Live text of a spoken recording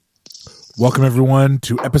Welcome, everyone,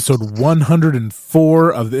 to episode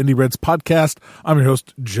 104 of the Indie Reds podcast. I'm your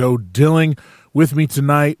host, Joe Dilling. With me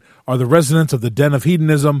tonight are the residents of the Den of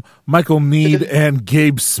Hedonism, Michael Need and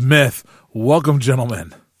Gabe Smith. Welcome,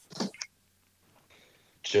 gentlemen.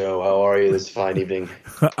 Joe, how are you this fine evening?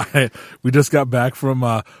 We just got back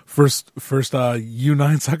from first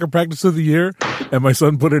U9 soccer practice of the year, and my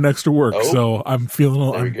son put in extra work, so I'm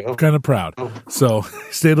feeling kind of proud. So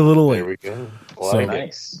stayed a little late. There we go. Well, So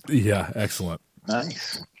nice. Yeah, excellent.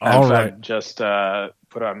 Nice. All In right. fact, just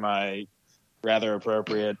put on my rather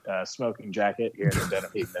appropriate smoking jacket here in the Den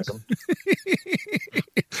of Hedonism.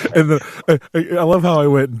 And I love how I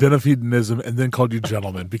went Den of Hedonism and then called you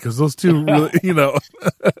gentlemen, because those two really,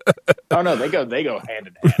 Oh no, they go hand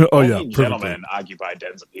in hand. Oh, Only yeah, perfectly. gentlemen occupy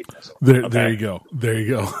dens of hedonism. There you go. There you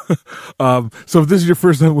go. So if this is your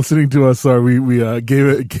first time listening to us, sorry,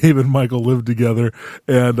 Gabe and Michael live together,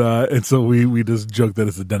 and so we just joke that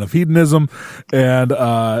it's a Den of Hedonism, and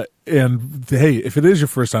hey, if it is your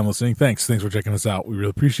first time listening, thanks for checking us out. We really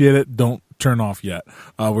appreciate it. Don't turn off yet.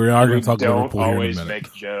 We are going to talk Don't Liverpool here in a always minute.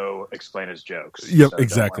 make Joe explain his jokes. Yep, So don't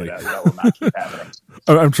exactly. worry, that will not keep happening.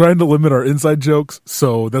 I'm trying to limit our inside jokes,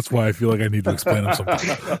 so that's why I feel like I need to explain them sometimes.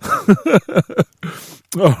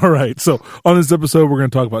 All right, so on this episode, we're going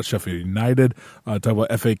to talk about Sheffield United, talk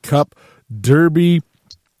about FA Cup, Derby,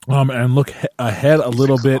 and look ahead a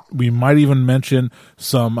little bit. We might even mention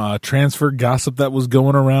some transfer gossip that was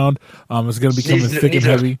going around. It's going to become thick and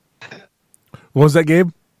heavy. What was that, Gabe?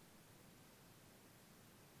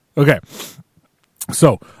 Okay,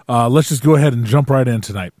 so let's just go ahead and jump right in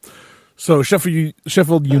tonight. So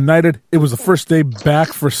Sheffield United, it was the first day back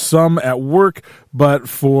for some at work, but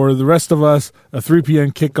for the rest of us, a 3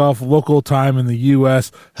 p.m. kickoff local time in the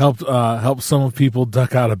U.S. helped some of people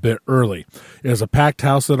duck out a bit early. It was a packed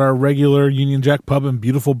house at our regular Union Jack pub in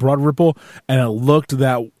beautiful Broad Ripple, and it looked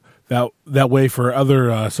that way for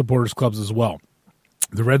other supporters clubs as well.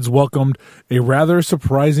 The Reds welcomed a rather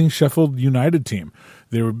surprising Sheffield United team.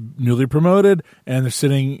 They were newly promoted, and they're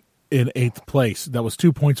sitting in 8th place. That was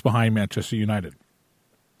 2 points behind Manchester United.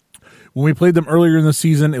 When we played them earlier in the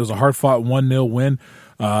season, it was a hard-fought 1-0 win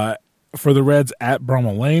for the Reds at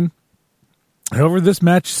Bramall Lane. However, this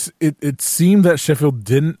match, it seemed that Sheffield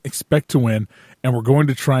didn't expect to win and were going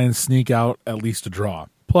to try and sneak out at least a draw.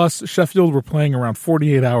 Plus, Sheffield were playing around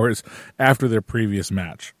 48 hours after their previous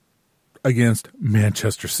match against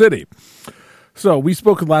Manchester City. So we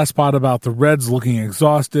spoke last pod about the Reds looking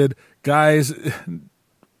exhausted. Guys,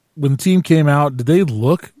 when the team came out, did they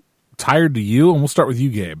look tired to you? And we'll start with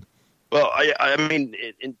you, Gabe. Well, I mean,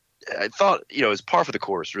 I thought, it was par for the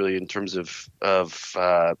course, really, in terms of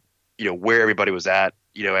where everybody was at,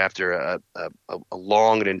 after a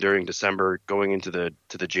long and enduring December going into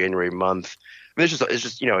the January month. I mean,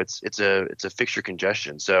 it's a fixture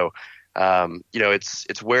congestion. So,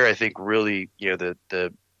 it's where I think really,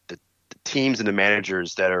 the teams and the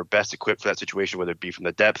managers that are best equipped for that situation, whether it be from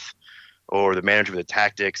the depth or the manager with the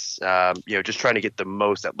tactics, just trying to get the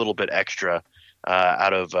most, that little bit extra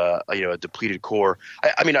out of a depleted core.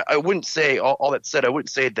 I wouldn't say, all that said, I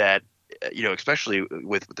wouldn't say that, especially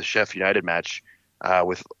with the Sheffield United match,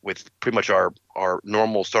 with pretty much our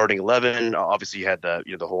normal starting 11. Obviously, you had the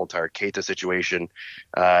whole entire Keita situation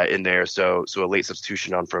in there, so a late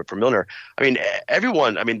substitution on for Milner. I mean,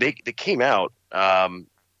 everyone. I mean, they came out.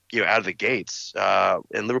 Out of the gates,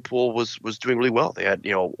 and Liverpool was doing really well. They had,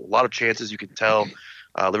 a lot of chances. You could tell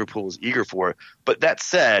Liverpool was eager for it. But that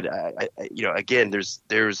said, again,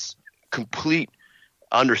 there's complete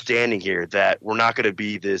understanding here that we're not going to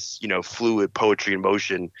be this, fluid poetry in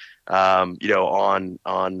motion, on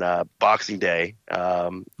Boxing Day,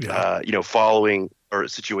 following or a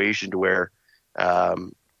situation to where, not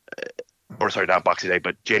Boxing Day,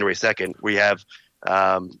 but January 2nd, we have.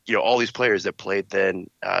 All these players that played then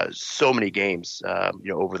so many games,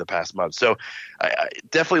 over the past month. So I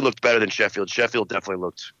definitely looked better than Sheffield. Sheffield definitely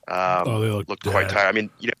looked looked quite tired. I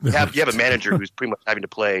mean, you have a manager who's pretty much having to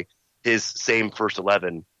play his same first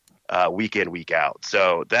 11 week in, week out.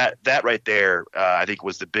 So that right there, I think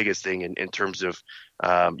was the biggest thing in terms of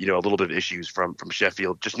a little bit of issues from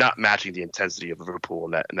Sheffield, just not matching the intensity of Liverpool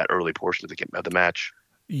in that early portion of the match.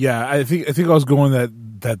 Yeah, I think I was going that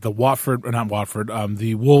the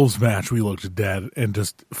the Wolves match, we looked dead and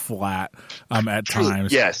just flat at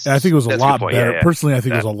times. Yes, and I think it was a lot better. Yeah. Personally, I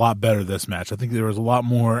think it was a lot better this match. I think there was a lot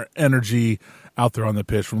more energy out there on the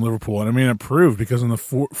pitch from Liverpool, and I mean it proved because in the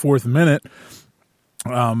fourth minute,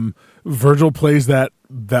 Virgil plays that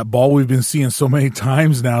ball we've been seeing so many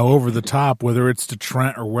times now over the top, whether it's to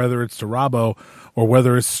Trent or whether it's to Robbo or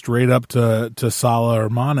whether it's straight up to Salah or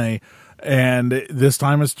Mane. And this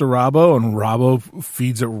time it's to Robbo, and Robbo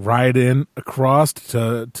feeds it right in across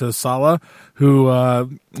to Salah,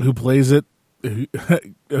 who plays it.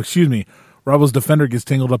 Excuse me. Robbo's defender gets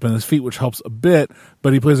tangled up in his feet, which helps a bit,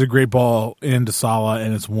 but he plays a great ball into Salah,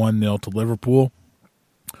 and it's 1-0 to Liverpool.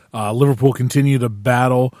 Liverpool continue to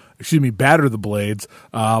batter the Blades,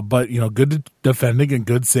 but good defending and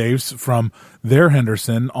good saves from their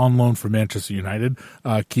Henderson on loan for Manchester United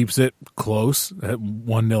keeps it close at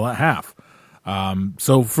 1-0 at half.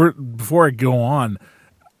 So before I go on,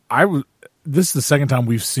 this is the second time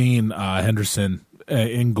we've seen Henderson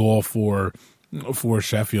in goal for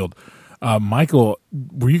Sheffield. Michael,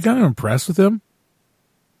 were you kind of impressed with him?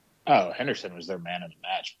 Oh, Henderson was their man of the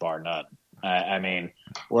match, bar none. I mean,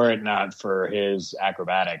 were it not for his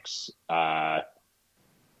acrobatics, Gabe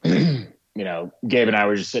and I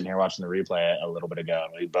were just sitting here watching the replay a little bit ago,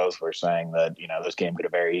 and we both were saying that, this game could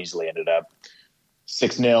have very easily ended up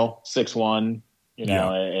 6-0,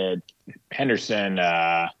 6-1. Henderson,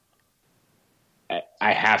 I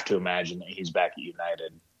have to imagine that he's back at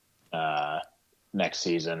United next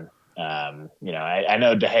season. I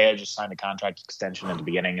know De Gea just signed a contract extension at the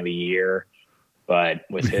beginning of the year, but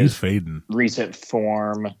with his recent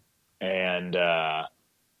form and,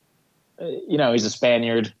 he's a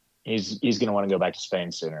Spaniard, he's going to want to go back to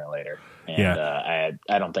Spain sooner or later. And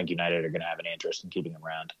I don't think United are going to have any interest in keeping him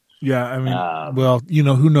around. Yeah, I mean,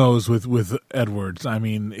 who knows with Edwards? I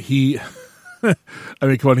mean, come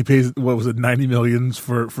on, he pays, what was it, 90 million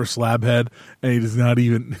for Slabhead, and he does not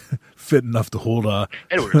even fit enough to hold a...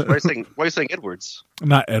 Edwards, why are you saying Edwards?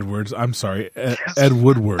 Not Edwards, I'm sorry, Ed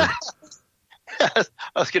Woodward. I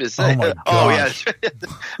was going to say. Yeah.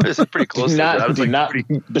 This is pretty close. Do not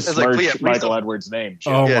besmirch Michael Edwards' name.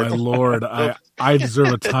 Jim. Oh, my Lord. I deserve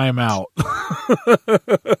a timeout.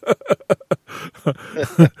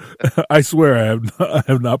 I swear I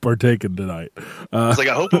have not partaken tonight. I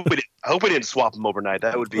hope we didn't swap him overnight.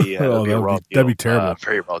 That would be, that'd be terrible.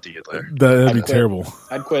 Very raw deal there. That'd be terrible.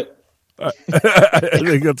 I'd quit. I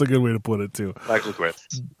think that's a good way to put it, too. Michael quit.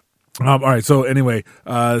 All right, so anyway,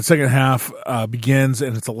 the second half begins,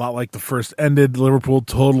 and it's a lot like the first ended. Liverpool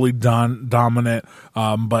totally dominant,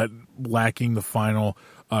 but lacking the final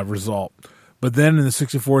result. But then in the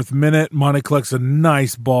 64th minute, Mane collects a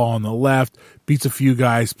nice ball on the left, beats a few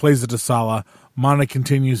guys, plays it to Salah. Mane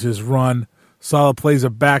continues his run. Salah plays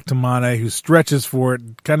it back to Mane, who stretches for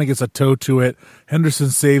it, kind of gets a toe to it. Henderson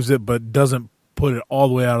saves it, but doesn't put it all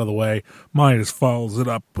the way out of the way. Mane just follows it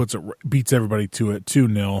up, beats everybody to it,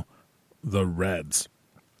 2-0. The Reds.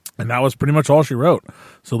 And that was pretty much all she wrote.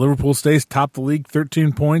 So Liverpool stays top the league,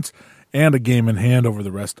 13 points, and a game in hand over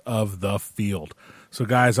the rest of the field. So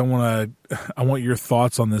guys, I want your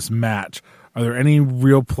thoughts on this match. Are there any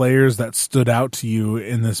real players that stood out to you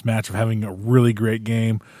in this match of having a really great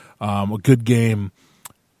game, a good game,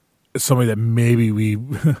 somebody that maybe we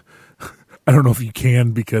I don't know if you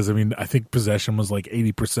can, because I think possession was like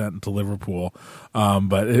 80% to Liverpool.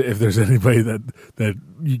 But if there's anybody that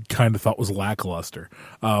you kind of thought was lackluster,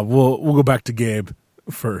 we'll go back to Gabe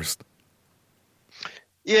first.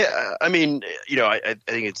 Yeah, I think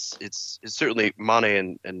it's certainly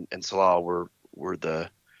Mane and Salah were the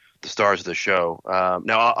stars of the show.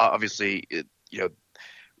 Now, obviously,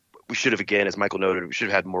 we should have, again, as Michael noted, we should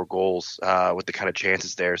have had more goals with the kind of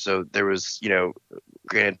chances there. So there was,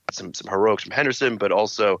 granted, some heroics from Henderson, but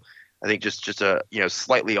also I think just a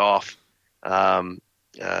slightly off,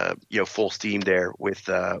 full steam there with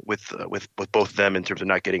both of them in terms of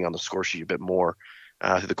not getting on the score sheet a bit more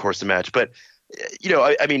through the course of the match. But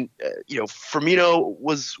Firmino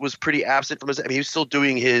was pretty absent from his. He was still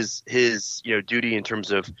doing his duty in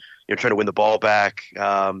terms of trying to win the ball back.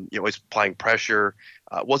 Always applying pressure.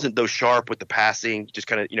 Wasn't though sharp with the passing. Just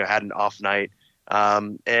kind of had an off night.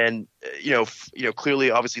 Clearly,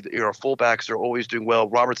 obviously, our fullbacks are always doing well.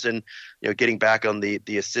 Robertson, getting back on the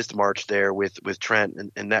assist march there with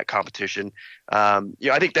Trent in that competition. I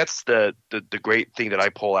think that's the great thing that I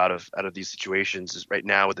pull out of these situations is right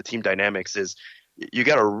now with the team dynamics is you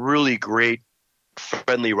got a really great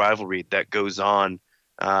friendly rivalry that goes on.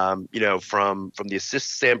 From the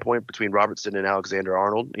assist standpoint between Robertson and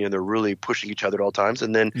Alexander-Arnold, they're really pushing each other at all times.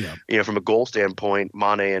 And then, from a goal standpoint,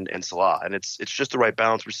 Mane and Salah. And it's just the right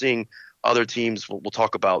balance. We're seeing other teams, we'll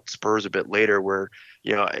talk about Spurs a bit later, where,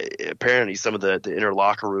 apparently some of the inner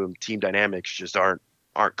locker room team dynamics just aren't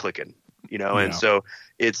clicking, and so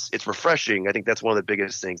it's refreshing. I think that's one of the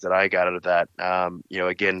biggest things that I got out of that.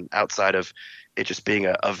 Again, outside of it just being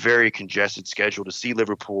a very congested schedule, to see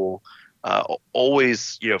Liverpool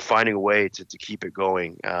always, finding a way to keep it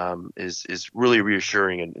going is really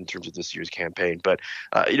reassuring in terms of this year's campaign. But,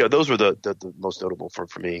 those were the most notable for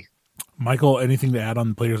me. Michael, anything to add on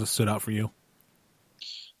the players that stood out for you?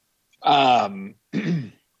 Quick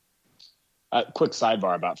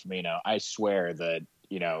sidebar about Firmino. I swear that,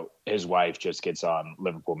 his wife just gets on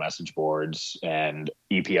Liverpool message boards and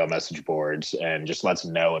EPL message boards and just lets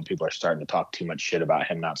him know when people are starting to talk too much shit about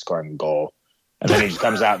him not scoring a goal. And then he just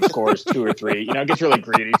comes out and scores 2 or 3. Gets really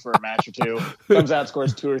greedy for a match or two. Comes out,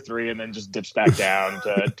 scores 2 or 3, and then just dips back down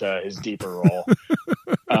to his deeper role.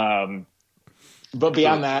 But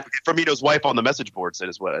beyond that, Firmino's wife on the message board said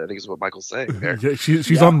I think is what Michael's saying there. Yeah,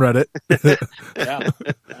 she's on Reddit. Yeah,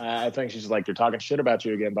 I think she's like, they're talking shit about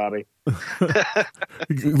you again, Bobby.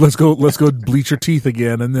 Let's go bleach your teeth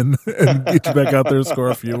again, and get you back out there and score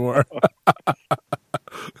a few more.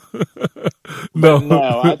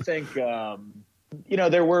 No, I think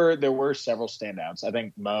there were several standouts. I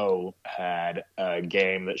think Mo had a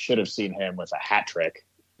game that should have seen him with a hat trick.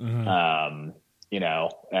 Mm-hmm.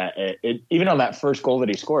 Even on that first goal that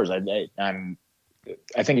he scores, I think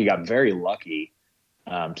he got very lucky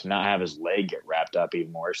to not have his leg get wrapped up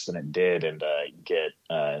even worse than it did and get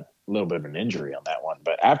a little bit of an injury on that one.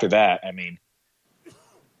 But after that,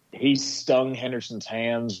 he stung Henderson's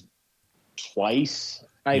hands twice,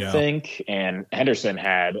 I think, and Henderson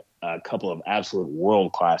had a couple of absolute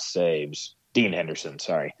world-class saves. Dean Henderson,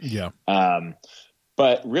 sorry. Yeah.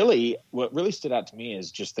 But really, what really stood out to me is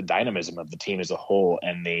just the dynamism of the team as a whole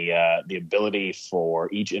and the ability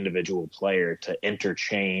for each individual player to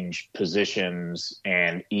interchange positions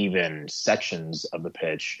and even sections of the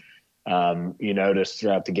pitch. You notice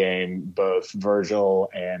throughout the game, both Virgil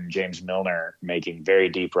and James Milner making very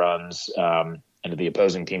deep runs into the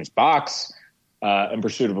opposing team's box in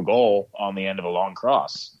pursuit of a goal on the end of a long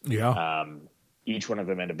cross. Yeah. Each one of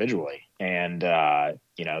them individually. And,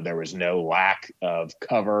 there was no lack of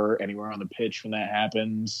cover anywhere on the pitch when that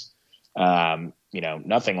happens.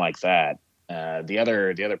 Nothing like that. The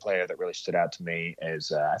other player that really stood out to me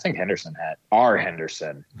is I think Jordan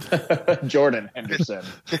Henderson,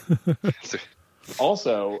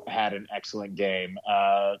 also had an excellent game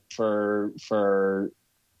for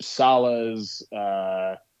Salah's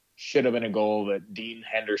should have been a goal that Dean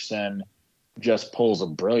Henderson just pulls a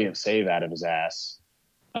brilliant save out of his ass.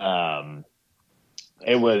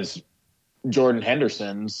 It was Jordan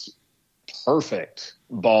Henderson's perfect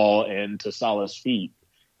ball into Salah's feet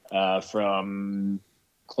from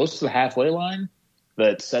close to the halfway line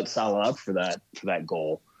that set Salah up for that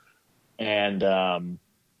goal. And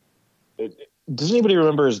does anybody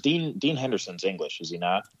remember, is Dean Henderson's English? Is he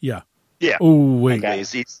not? Yeah. Yeah. Oh wait, okay.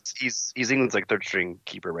 He's England's like third string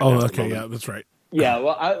keeper right now. Oh, okay, yeah, that's right. Yeah,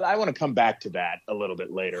 well, I want to come back to that a little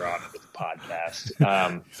bit later on with the podcast.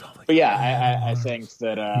 But yeah, I think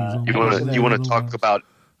that you want to talk about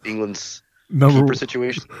England's keeper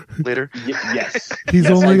situation later. Yes,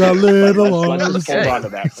 he's only got little arms. Let's hold on to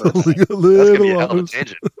that first. Only got little arms.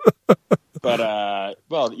 But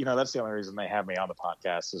that's the only reason they have me on the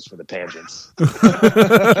podcast is for the tangents.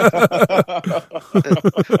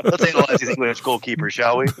 Let's analyze these English goalkeepers,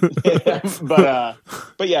 shall we?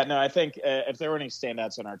 But yeah, no, I think if there were any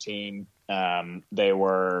standouts on our team, they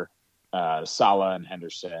were Salah and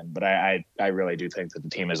Henderson. But I really do think that the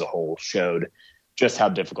team as a whole showed just how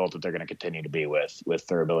difficult that they're going to continue to be with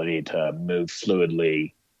their ability to move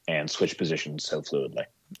fluidly and switch positions so fluidly.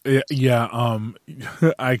 Yeah,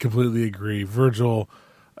 I completely agree. Virgil,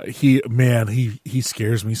 he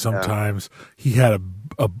scares me sometimes. Yeah. He had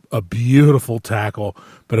a beautiful tackle,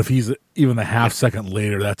 but if he's even a half second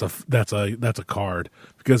later, that's a card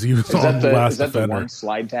because he was on the last defender. Is that the one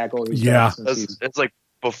slide tackle? Yeah, it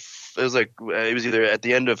was either at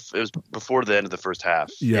the end of it was before the end of the first half.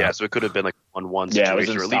 Yeah, so it could have been like 1-1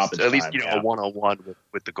 situation, or at least a 1-on-1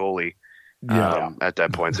 with the goalie. At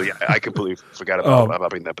that point, so yeah, I completely forgot about that,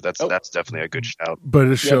 but that's definitely a good shout. But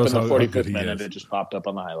it shows in the 45th minute it just popped up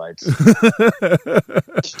on the highlights.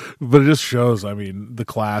 But it just shows, the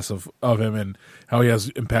class of him and how he has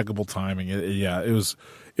impeccable timing. It was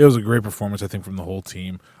a great performance, I think, from the whole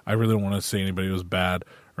team. I really don't want to say anybody was bad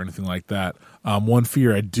or anything like that. One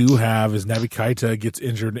fear I do have is Naby Keita gets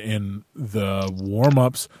injured in the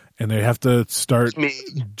warm-ups, and they have to start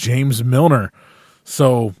James Milner.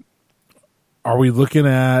 So are we looking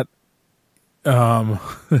at I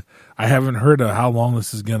haven't heard of how long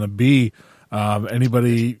this is going to be.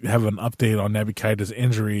 Anybody have an update on Naby Keita's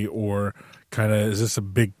injury, or kind of is this a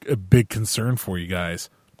big concern for you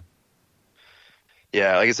guys?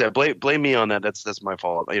 Yeah, like I said, blame me on that. That's my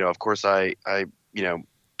fault. Of course I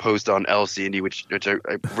post on LC Indy, which I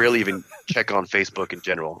rarely even check on Facebook in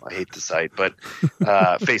general. I hate the site, but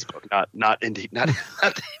Facebook, not Indy, not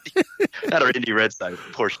our Indy Red side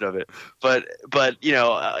portion of it. But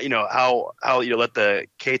how let the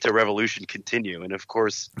Keita revolution continue, and of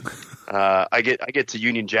course, I get to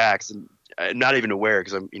Union Jacks and I'm not even aware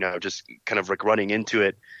because I'm just kind of like running into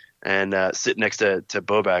it and sit next to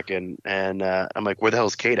Bobek and I'm like, where the hell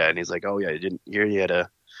is Keita? And he's like, oh yeah, I didn't hear you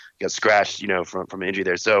got scratched, from an injury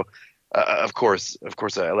there. So of course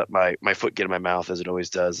I let my foot get in my mouth as it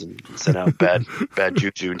always does and send out bad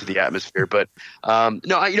juju into the atmosphere. But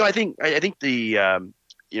no, I think the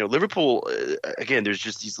Liverpool again, there's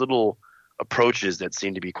just these little approaches that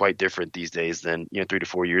seem to be quite different these days than 3 to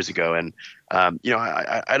 4 years ago. And I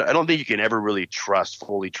don't think you can ever really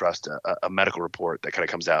fully trust a medical report that kind of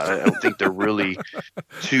comes out. I don't think they're really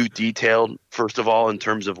too detailed, first of all, in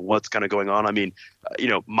terms of what's kind of going on. I mean,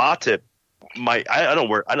 Matip might. I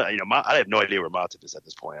have no idea where Matip is at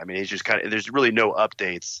this point. I mean, he's just kind of. There's really no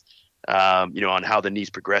updates, on how the knee's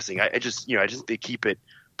progressing. I just they keep it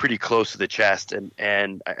pretty close to the chest,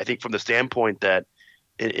 and I think from the standpoint that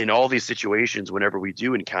in all these situations, whenever we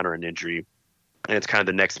do encounter an injury, and it's kind of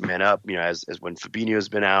the next man up, as when Fabinho's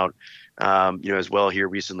been out, as well here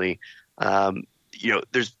recently,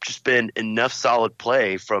 there's just been enough solid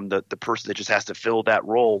play from the person that just has to fill that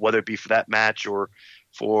role, whether it be for that match or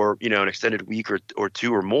for, an extended week or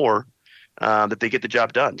two or more, that they get the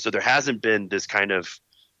job done. So there hasn't been this kind of,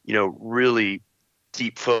 really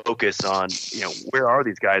deep focus on, where are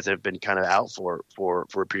these guys that have been kind of out for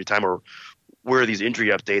a period of time, or where are these injury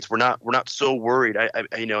updates? We're not so worried.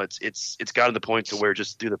 It's gotten to the point to where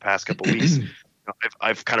just through the past couple of weeks,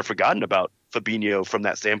 I've kind of forgotten about Fabinho from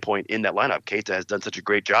that standpoint in that lineup. Keita has done such a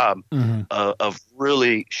great job of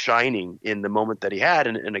really shining in the moment that he had.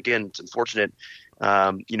 And again, it's unfortunate,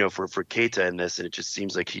 for Keita in this, and it just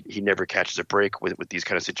seems like he never catches a break with these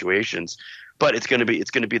kind of situations. But it's going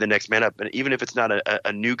to be the next man up. And even if it's not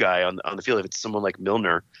a new guy on the field, if it's someone like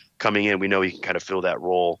Milner coming in, we know he can kind of fill that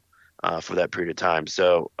role for that period of time.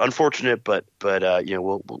 So unfortunate, but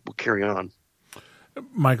we'll carry on.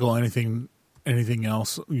 Michael, anything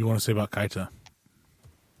else you want to say about Keita?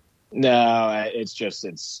 No,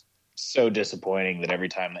 it's so disappointing that every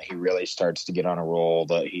time that he really starts to get on a roll,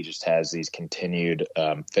 that he just has these continued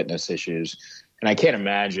fitness issues. And I can't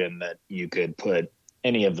imagine that you could put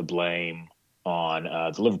any of the blame on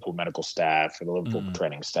the Liverpool medical staff or the Liverpool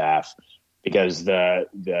training staff, because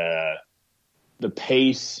the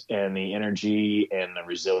pace and the energy and the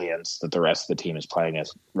resilience that the rest of the team is playing at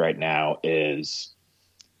right now is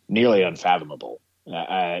nearly unfathomable.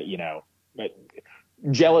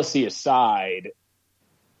 Jealousy aside,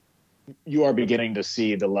 you are beginning to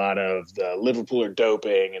see a lot of the Liverpool are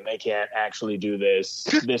doping and they can't actually do this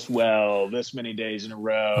well, this many days in a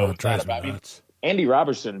row. Andy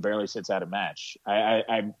Robertson barely sits out a match.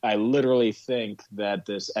 I literally think that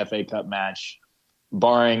this FA Cup match,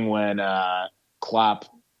 barring when Klopp,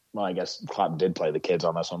 well, I guess Klopp did play the kids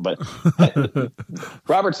on this one, but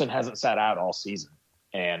Robertson hasn't sat out all season.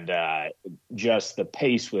 And just the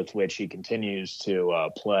pace with which he continues to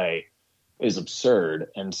play is absurd.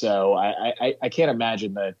 And so I can't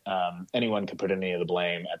imagine that anyone could put any of the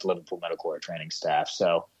blame at the Liverpool medical or training staff.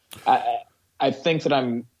 So I think that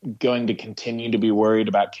I'm going to continue to be worried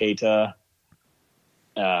about Keita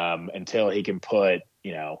until he can put,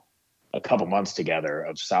 a couple months together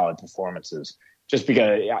of solid performances. Just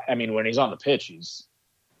because, I mean, when he's on the pitch, he's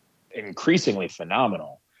increasingly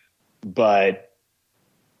phenomenal. But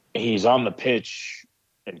he's on the pitch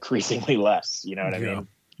increasingly less. You know what I mean?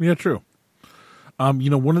 Yeah, true.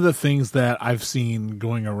 One of the things that I've seen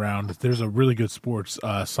going around, there's a really good sports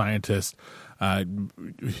scientist,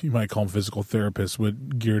 you might call him physical therapist,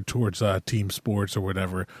 geared towards team sports or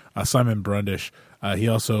whatever, Simon Brundish. He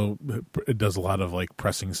also does a lot of like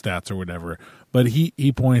pressing stats or whatever. But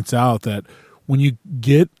he points out that when you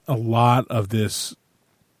get a lot of these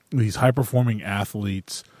high-performing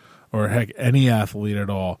athletes, or heck, any athlete at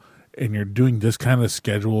all, and you're doing this kind of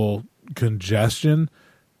schedule congestion,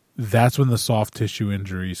 that's when the soft tissue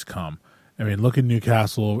injuries come. I mean, look at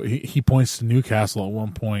Newcastle. He points to Newcastle at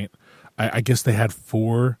one point. I guess they had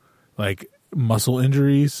 4 like muscle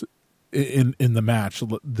injuries in the match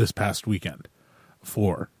this past weekend.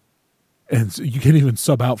 4. And so you can't even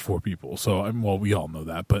sub out 4 people. So, well, we all know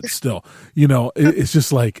that, but still, it's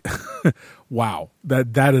just like, wow,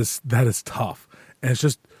 that is tough. And it's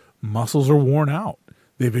just muscles are worn out.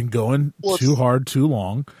 They've been going too hard, too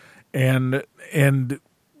long. And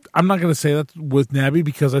I'm not going to say that with Naby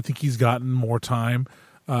because I think he's gotten more time.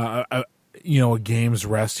 a game's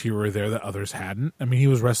rest here or there that others hadn't. I mean, he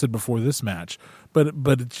was rested before this match, but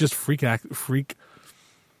it's just freak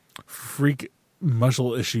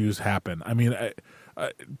muscle issues happen. I mean,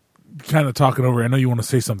 I kind of talking over. I know you want to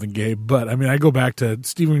say something, Gabe, but I mean, I go back to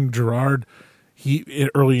Steven Gerrard. He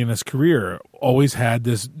early in his career always had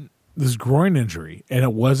this groin injury, and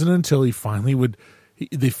it wasn't until they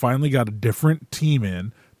finally got a different team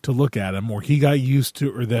in to look at him, or he got used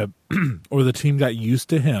to, or the team got used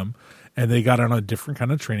to him, and they got on a different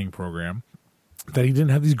kind of training program, that he didn't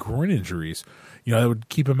have these groin injuries, that would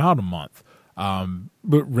keep him out a month,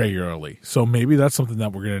 but regularly. So maybe that's something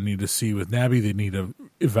that we're going to need to see with Naby.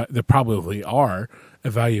 They probably are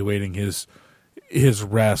evaluating his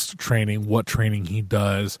rest training, what training he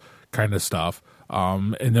does, kind of stuff,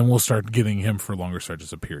 and then we'll start getting him for longer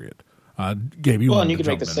stretches of period. Gabe, and you can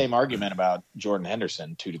make the same argument about Jordan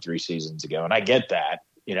Henderson 2 to 3 seasons ago, and I get that,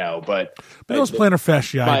 but that was plantar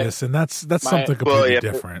fasciitis, and that's something completely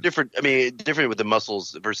different. Different with the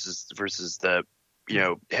muscles versus the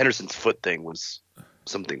Henderson's foot thing was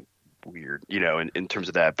something weird, in terms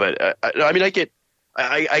of that. But I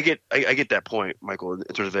get that point, Michael, in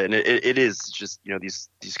terms of it, and it is just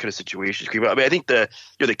these kind of situations. I mean, I think the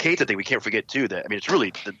Keita thing we can't forget too. That it's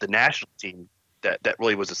really the national team that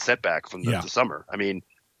really was a setback from the summer. I mean,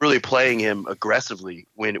 really playing him aggressively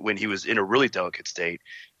when he was in a really delicate state,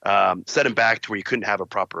 set him back to where you couldn't have a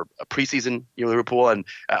proper preseason, Liverpool. And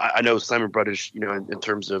I know Simon Bruddish, in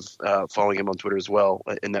terms of following him on Twitter as well,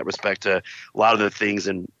 in that respect, to a lot of the things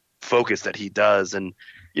and focus that he does. And,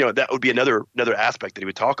 that would be another aspect that he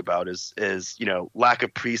would talk about is lack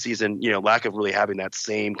of preseason, lack of really having that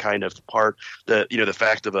same kind of part, the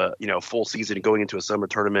fact of a, full season going into a summer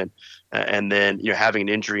tournament, and then, having an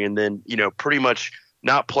injury, and then, pretty much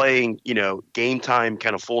not playing, game time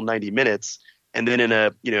kind of full 90 minutes. And then in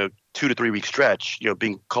a, 2 to 3 week stretch,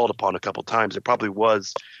 being called upon a couple of times. It probably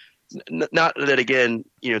was not that, again,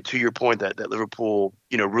 to your point that Liverpool,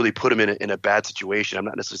 really put him in a bad situation. I'm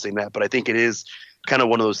not necessarily saying that, but I think it is kind of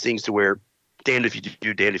one of those things to where damned if you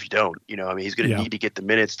do, damned if you don't. He's going to need to get the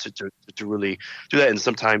minutes to really do that. And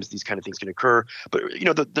sometimes these kind of things can occur. But,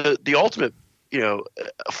 the ultimate,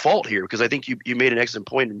 fault here, because I think you made an excellent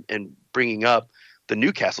point in bringing up the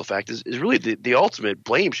Newcastle fact is really the ultimate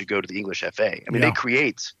blame should go to the English FA. I mean, they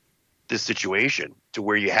create this situation to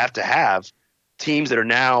where you have to have teams that are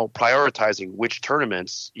now prioritizing which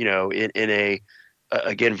tournaments, in a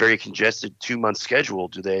again, very congested 2-month schedule.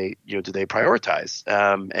 Do they prioritize?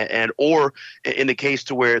 Or in the case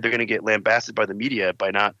to where they're going to get lambasted by the media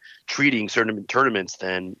by not treating certain tournaments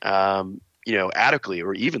then, adequately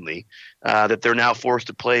or evenly, that they're now forced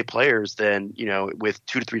to play players then, with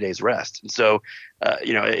 2 to 3 days rest. And so,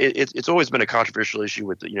 it's always been a controversial issue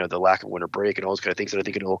with the lack of winter break and all those kind of things. And I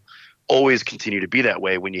think it'll always continue to be that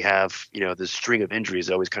way when you have, this string of injuries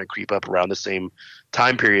that always kind of creep up around the same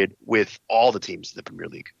time period with all the teams in the Premier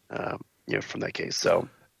League, from that case. So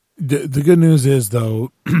the good news is,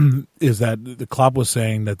 though, is that the Klopp was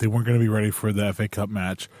saying that they weren't going to be ready for the FA Cup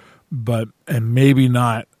match, maybe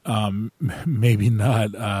not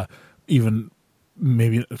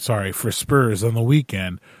for Spurs on the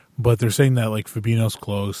weekend, but they're saying that like Fabinho's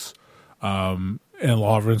close, and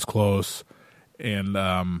Lovren's close, and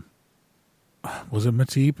was it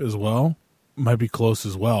Matip as well? Might be close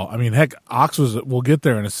as well. I mean, heck, Ox we'll get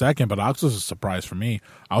there in a second, but Ox was a surprise for me.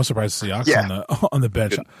 I was surprised to see Ox on the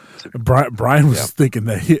bench. Brian was thinking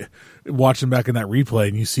that watching back in that replay,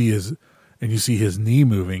 and you see his knee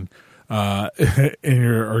moving, or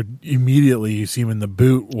immediately you see him in the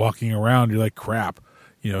boot walking around. You're like, crap,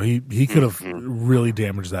 he could have really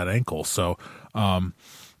damaged that ankle. So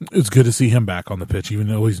it's good to see him back on the pitch, even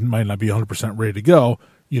though he might not be 100% ready to go.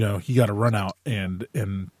 He got to run out and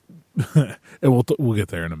we'll get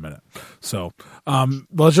there in a minute. So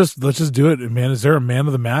let's just do it, man. Is there a man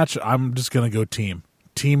of the match? I'm just gonna go team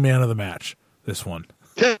man of the match. This one.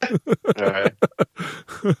 All right.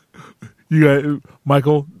 You guys,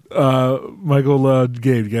 Michael,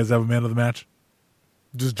 Gabe, you guys have a man of the match?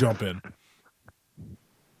 Just jump in.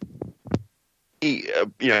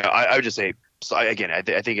 I would just say, so I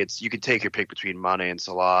think it's, you can take your pick between Mane and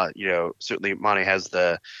Salah. Certainly Mane has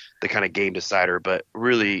the kind of game decider, but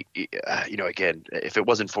really, again, if it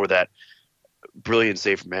wasn't for that brilliant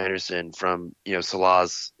save from Henderson from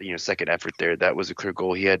Salah's second effort there, that was a clear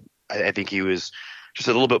goal. I think he was just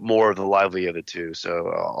a little bit more of the lively of the two. So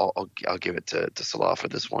I'll give it to Salah for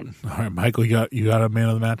this one. All right, Michael, you got a man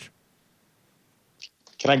of the match?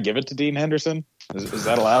 Can I give it to Dean Henderson? Is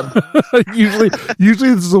that allowed? usually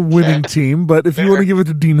this is a winning team, but if you want to give it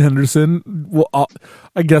to Dean Henderson, well,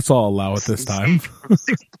 I guess I'll allow it this time.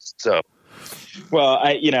 So Well,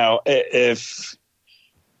 if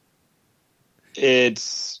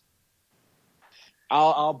it's,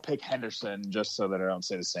 I'll pick Henderson just so that I don't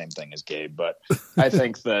say the same thing as Gabe. But I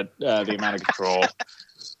think that the amount of control.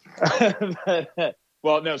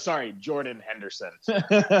 Well, no, sorry, Jordan Henderson.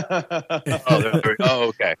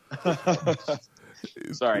 Okay.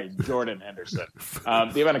 Sorry, Jordan Henderson.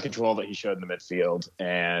 The amount of control that he showed in the midfield,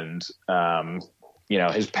 and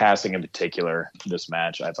his passing in particular, this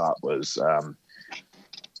match I thought was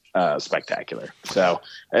spectacular. So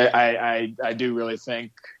I do really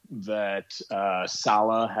think that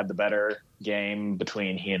Salah had the better game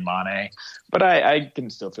between he and Mane, but I can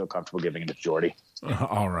still feel comfortable giving it to Jordy.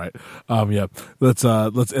 All right. Yeah. Let's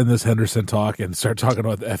end this Henderson talk and start talking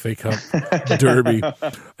about the FA Cup Derby.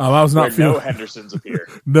 I was not feeling no Hendersons appear.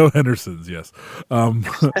 No Hendersons, yes.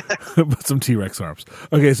 But some T-Rex arms.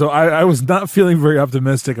 Okay, so I was not feeling very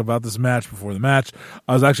optimistic about this match before the match.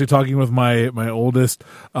 I was actually talking with my oldest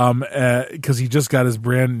because he just got his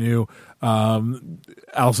brand new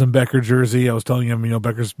Alisson Becker jersey. I was telling him,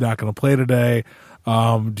 Becker's not going to play today.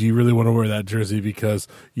 Do you really want to wear that jersey because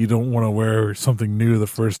you don't want to wear something new the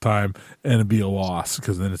first time and it'd be a loss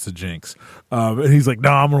because then it's a jinx. And he's like,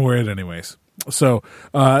 no, I'm going to wear it anyways. So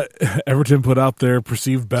Everton put out their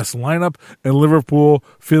perceived best lineup, and Liverpool,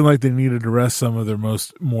 feeling like they needed to rest some of their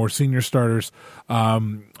more senior starters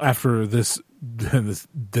after this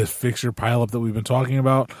fixture pileup that we've been talking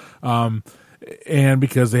about, and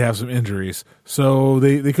because they have some injuries. So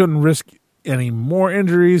they couldn't risk any more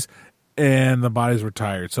injuries, and the bodies were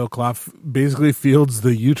tired. So Klopp basically fields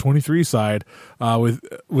the U23 side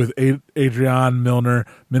with Adrian, Milner,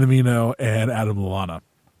 Minamino, and Adam Lallana.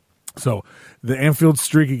 So the Anfield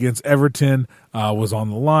streak against Everton was on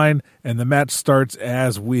the line, and the match starts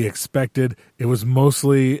as we expected. It was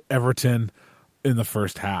mostly Everton in the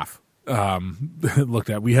first half. Looked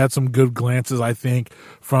at. We had some good glances, I think,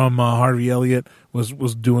 from Harvey Elliott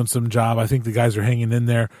was doing some job. I think the guys are hanging in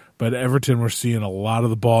there, but Everton were seeing a lot of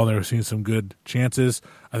the ball, and they were seeing some good chances.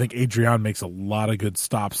 I think Adrian makes a lot of good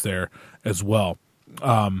stops there as well.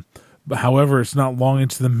 But however, it's not long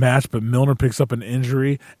into the match, but Milner picks up an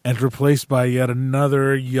injury and is replaced by yet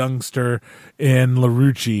another youngster in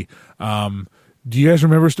Larouci. Do you guys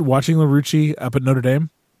remember watching Larouci up at Notre Dame?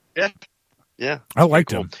 Yeah. I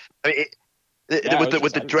liked him. I mean,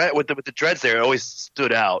 with the dreads there, it always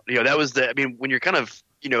stood out. That was when you're kind of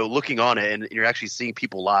looking on it and you're actually seeing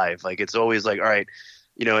people live, like it's always like, all right,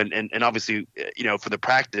 and obviously, for the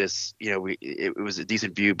practice, it was a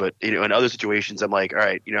decent view, but in other situations, I'm like, all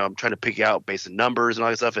right, I'm trying to pick out based on numbers and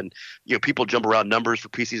all that stuff, and people jump around numbers for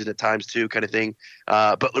preseason at times too, kind of thing.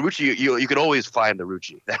 But Larouci, you could always find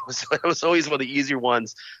Larouci. That was always one of the easier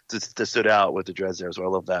ones to stood out with the dreads there. So I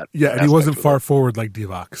love that. Yeah, and he wasn't far forward like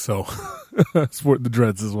Divock, so sport the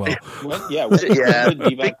dreads as well.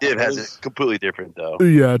 Big Div has it completely different though.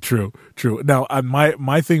 Yeah, true. Now,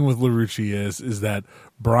 my thing with Larouci is that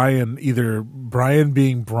either Brian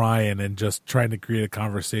being Brian and just trying to create a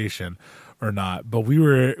conversation or not. But we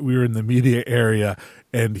were in the media area,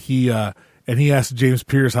 and he asked James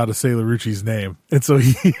Pierce how to say Larouci's name, and so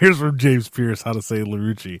he hears from James Pierce how to say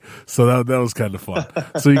Larouci. So that was kind of fun.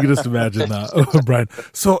 So you can just imagine Brian.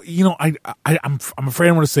 So I'm afraid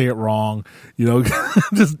I'm going to say it wrong.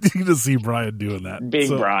 Just you can just see Brian doing that.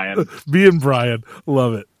 Being Brian,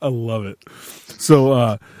 love it. I love it.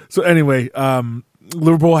 So anyway.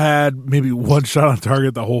 Liverpool had maybe one shot on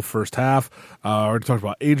target the whole first half. I already talked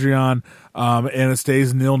about Adrian, and it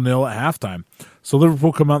stays 0-0 at halftime. So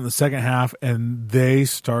Liverpool come out in the second half, and they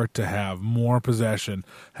start to have more possession.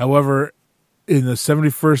 However, in the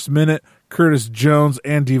 71st minute, Curtis Jones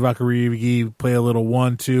and Divock Origi play a little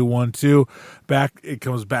 1-2. It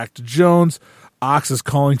comes back to Jones. Ox is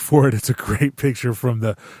calling for it. It's a great picture from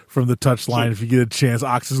the touchline. If you get a chance,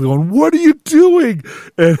 Ox is going, "What are you doing?"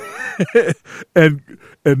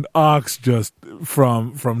 And Ox just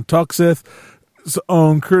from Tuxeth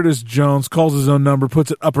own Curtis Jones calls his own number,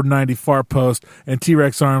 puts it upper 90 far post, and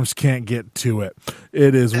T-Rex Arms can't get to it.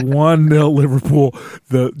 It is 1-0 Liverpool.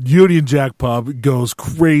 The Union Jack pub goes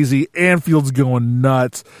crazy. Anfield's going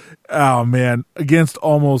nuts. Oh, man. Against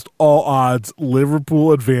almost all odds,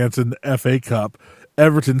 Liverpool advance in the FA Cup.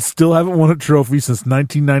 Everton still haven't won a trophy since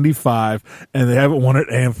 1995, and they haven't won at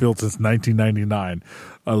Anfield since 1999.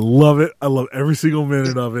 I love it. I love every single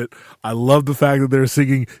minute of it. I love the fact that they're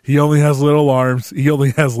singing, "He only has little arms. He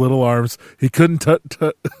only has little arms. He couldn't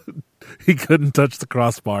he couldn't touch the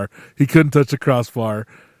crossbar. He couldn't touch the crossbar.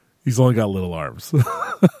 He's only got little arms."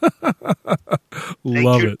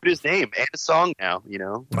 Love it. His name and a song now,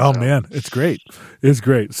 Oh, man. It's great. It's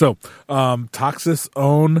great. So, Toxis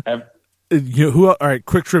own... All right,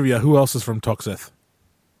 quick trivia. Who else is from Toxteth?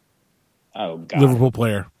 Oh, God. Liverpool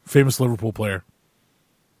player. Famous Liverpool player.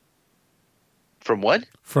 From what?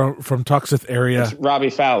 From Toxteth area. It's Robbie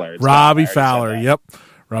Fowler. Robbie Fowler. Yep.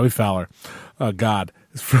 Robbie Fowler. God.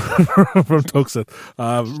 It's from Toxteth.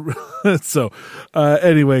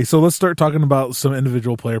 Anyway, so let's start talking about some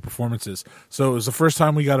individual player performances. So it was the first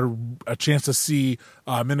time we got a chance to see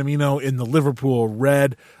Minamino in the Liverpool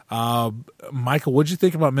red. Michael, what'd you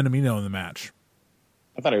think about Minamino in the match?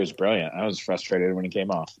 I thought he was brilliant. I was frustrated when he came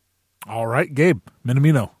off. All right, Gabe,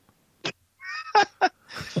 Minamino.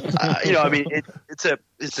 I mean, it's a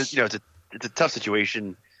tough situation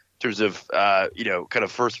in terms of kind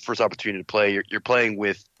of first opportunity to play. You're playing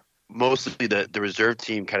with mostly the reserve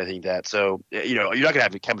team kind of thing. So you're not gonna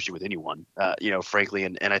have a chemistry with anyone, frankly.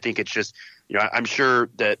 And I think it's just I'm sure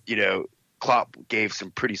that Klopp gave some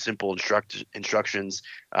pretty simple instructions.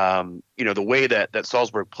 The way that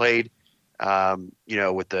Salzburg played.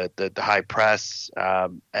 With the high press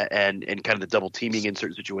and kind of the double teaming in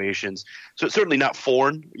certain situations. So it's certainly not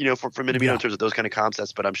foreign, for Minamino in terms of those kind of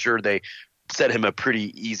concepts, but I'm sure they set him a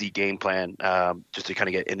pretty easy game plan just to kind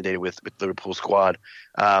of get inundated with Liverpool squad.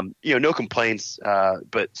 No complaints,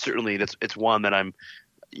 but certainly it's one that I'm,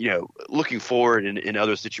 looking forward in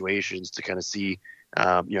other situations to kind of see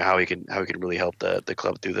how he can really help the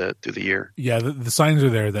club through the year. Yeah, the signs are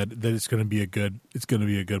there that it's going to be a good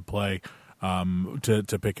play.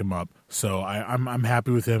 To pick him up, so I'm happy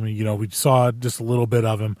with him. We saw just a little bit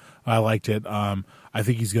of him. I liked it. I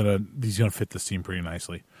think he's gonna fit this team pretty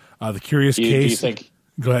nicely. The curious case. Do you think?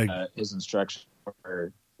 Go ahead. His instructions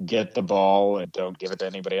were get the ball and don't give it to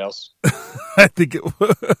anybody else. I think it.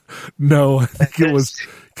 No, I think it was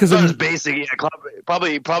because it was basic. Yeah,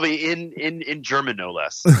 probably in German, no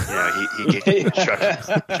less. He gave instructions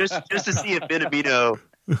just to see if Minamino.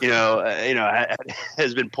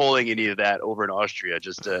 Has been pulling any of that over in Austria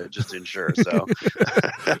just to ensure. So,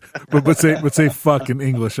 but say fuck in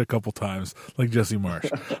English a couple times, like Jesse Marsh.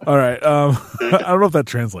 All right, I don't know if that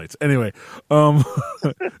translates. Anyway, the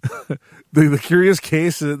curious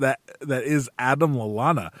case that is Adam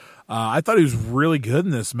Lallana. I thought he was really good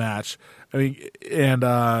in this match. I mean, and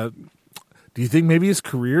do you think maybe his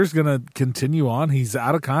career is going to continue on? He's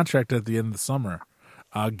out of contract at the end of the summer.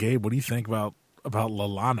 Gabe, what do you think about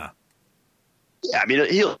Lallana? Yeah, I mean,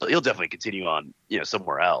 he'll definitely continue on,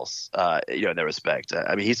 somewhere else, in that respect.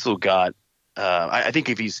 I mean, he's still got. I think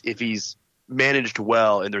if he's managed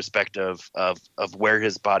well in the respect of where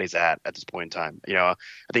his body's at this point in time, I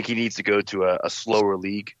think he needs to go to a slower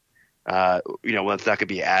league. When it's not going to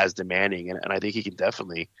be as demanding, and I think he can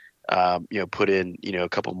definitely, put in, a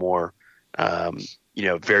couple more.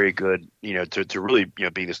 Very good, to really,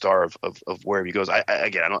 be the star of wherever he goes.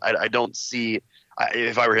 I don't see.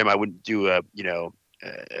 If I were him, I wouldn't do I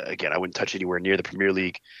wouldn't touch anywhere near the Premier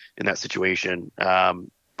League in that situation.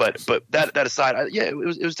 But that aside, it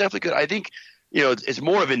was definitely good. I think, it's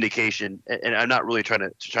more of indication, and I'm not really trying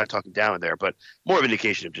to talk him down there, but more of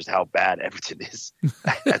indication of just how bad Everton is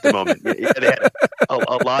at the moment. They had a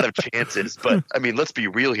lot of chances, but I mean, let's be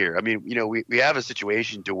real here. I mean, we have a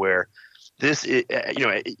situation to where this,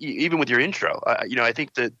 even with your intro, I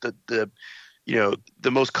think that the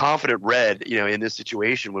most confident Red, in this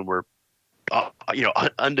situation when we're,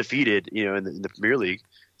 undefeated, in the Premier League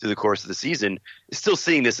through the course of the season, is still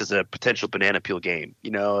seeing this as a potential banana peel game.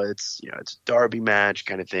 It's a derby match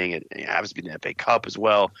kind of thing. It happens to be the FA Cup as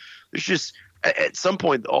well. There's just at some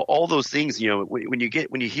point all those things. When you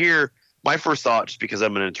hear. My first thought, just because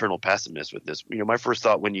I'm an eternal pessimist with this, my first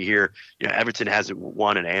thought when you hear, Everton hasn't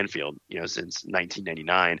won at Anfield, since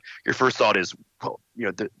 1999, your first thought is, well,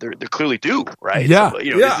 they're clearly due, right? Yeah, so,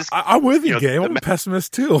 I'm with you, Gabe. I'm a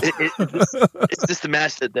pessimist too. It's just the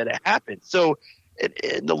match that happened. So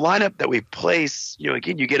in the lineup that we place,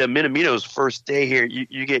 again, you get a Minamino's first day here.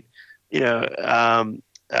 You get,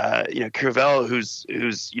 Crivello, who's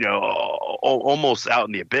almost out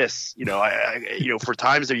in the abyss. For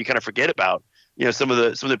times that you kind of forget about, some of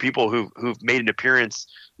the people who've made an appearance,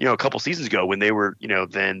 a couple seasons ago when they were,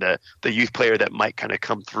 then the youth player that might kind of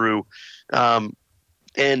come through, and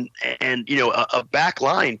a back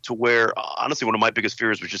line to where honestly one of my biggest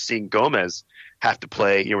fears was just seeing Gomez have to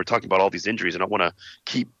play. We're talking about all these injuries, and I want to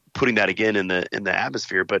keep putting that again in the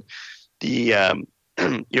atmosphere, but the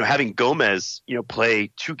having Gomez,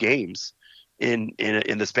 play 2 games in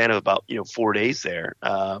the span of about 4 days there,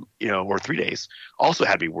 or 3 days, also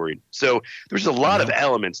had me worried. So there's a lot of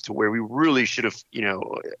elements to where we really should have,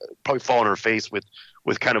 probably fallen on our face with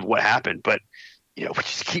kind of what happened. But we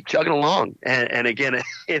just keep chugging along, and again,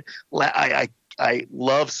 I I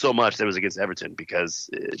love so much that it was against Everton, because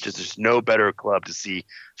there's no better club to see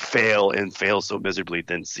fail so miserably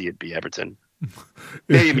than see it be Everton.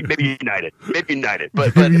 maybe United,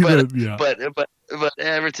 but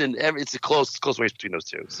Everton. It's a close race between those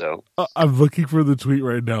two. So I'm looking for the tweet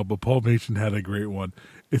right now, but Paul Machin had a great one.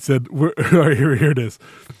 It said, all right, here it is.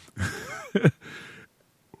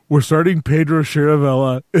 We're starting Pedro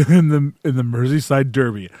Chiravella in the Merseyside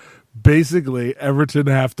Derby. Basically, Everton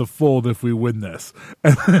have to fold if we win this,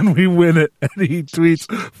 and then we win it. And he tweets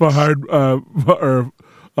Fahad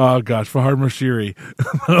Moshiri,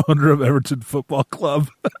 the owner of Everton Football Club.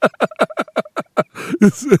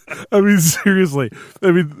 I mean, seriously.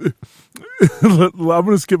 I mean, I'm going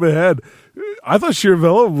to skip ahead. I thought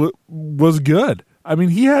Chiravella was good. I mean,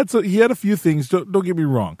 he had a few things. Don't get me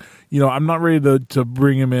wrong. I'm not ready to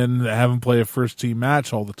bring him in and have him play a first team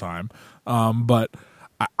match all the time. But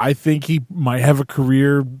I think he might have a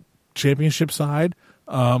career championship side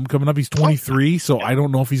coming up. He's 23, so I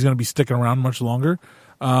don't know if he's going to be sticking around much longer.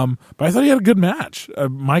 But I thought he had a good match.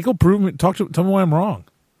 Michael, tell me why I'm wrong.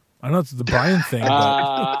 I know it's the Brian thing.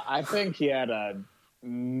 But I think he had a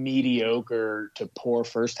mediocre to poor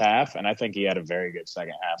first half, and I think he had a very good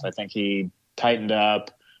second half. I think he tightened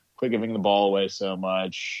up, quit giving the ball away so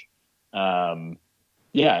much. I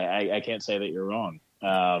can't say that you're wrong.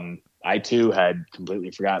 I too had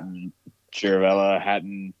completely forgotten Chiravella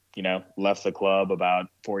hadn't, left the club about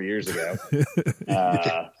 4 years ago.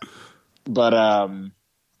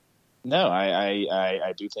 No,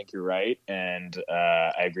 I do think you're right, and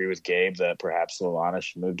I agree with Gabe that perhaps Lallana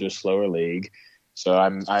should move to a slower league. So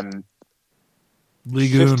I'm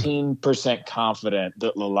 15% confident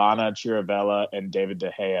that Lallana, Chiravella, and David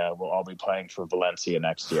De Gea will all be playing for Valencia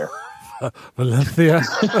next year. Valencia.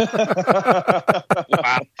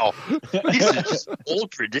 Wow, these are just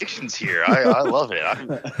bold predictions here. I love it.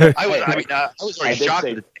 I was already shocked.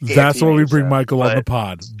 That's why we bring Michael on the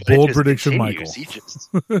pod. Bold prediction, Michael.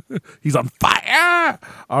 He's on fire.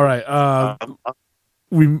 All right.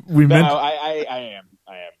 We mentioned. I am.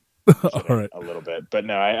 All right, a little bit, but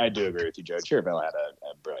no, I do agree with you, Joe. Chiravella had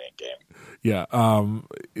a brilliant game. Yeah.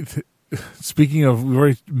 Speaking of, we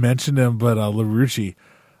already mentioned him, but Larouci.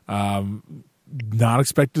 Not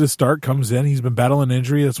expected to start, comes in. He's been battling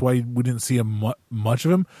injury. That's why we didn't see him much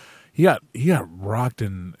of him. He got rocked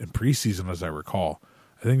in preseason, as I recall.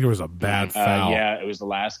 I think there was a bad foul. It was the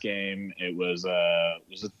last game. It was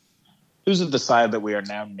who's the side that we are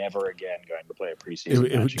now never again going to play a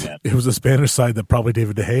preseason match again? It was a Spanish side that probably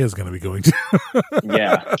David De Gea is going to be going to.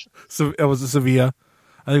 Yeah. So it was Sevilla.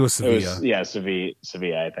 I think it was Sevilla.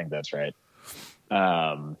 Sevilla. I think that's right.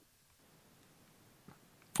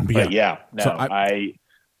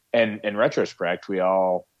 In retrospect, we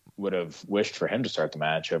all would have wished for him to start the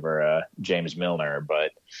match over James Milner,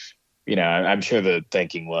 but I'm sure the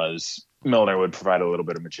thinking was Milner would provide a little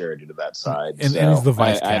bit of maturity to that side. And he's the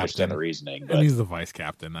vice captain. I understand the reasoning, but... and he's the vice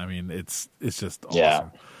captain. I mean, it's just awesome. Yeah.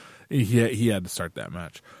 He had to start that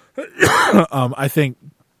match. I think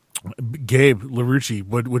Gabe Larouci.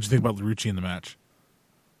 What'd you think about Larouci in the match?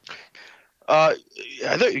 I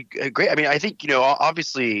thought great. I mean, I think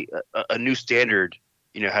obviously a new standard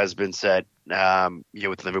has been set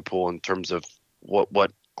with Liverpool in terms of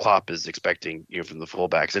what Klopp is expecting from the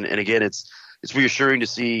fullbacks, and again it's reassuring to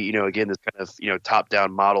see again this kind of top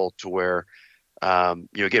down model to where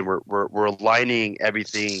again we're aligning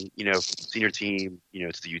everything senior team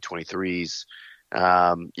to the U23s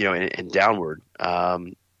and downward.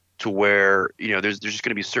 To where there's just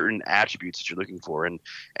going to be certain attributes that you're looking for, and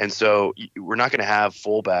so we're not going to have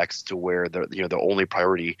fullbacks to where the only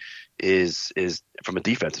priority is from a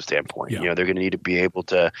defensive standpoint. Yeah. They're going to need to be able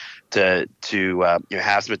to have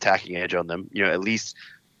some attacking edge on them. At least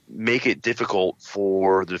make it difficult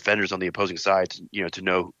for the defenders on the opposing side to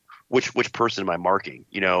know which person am I marking,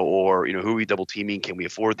 or who are we double teaming? Can we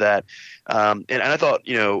afford that? And I thought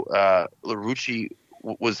Larouci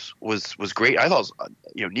was great. I thought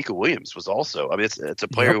Nico Williams was also. I mean, it's a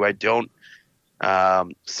player who I don't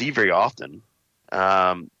see very often,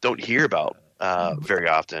 don't hear about very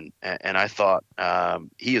often, and I thought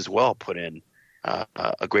he as well put in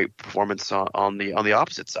a great performance on the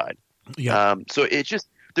opposite side. Yeah. So it just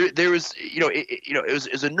there was it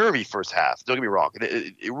was a nervy first half. Don't get me wrong.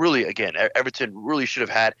 It really, again, Everton really should have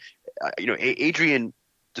had Adrian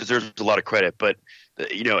deserves a lot of credit, but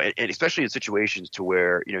and especially in situations to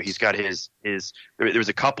where he's got his there was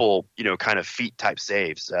a couple kind of feet type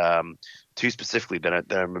saves, two specifically that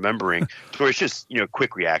I'm remembering, where it's just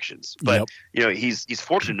quick reactions. But he's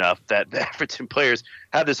fortunate enough that the Everton players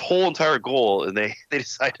have this whole entire goal, and they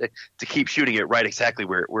decide to keep shooting it right exactly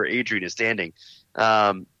where Adrian is standing.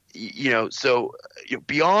 So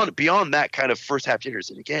beyond that kind of first half jitters,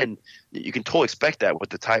 and again, you can totally expect that with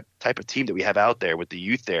the type of team that we have out there with the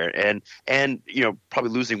youth there, and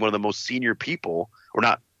probably losing one of the most senior people, or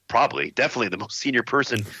not probably, definitely the most senior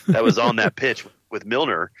person that was on that pitch with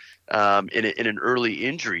Milner in an early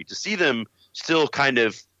injury. To see them still kind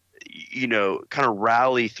of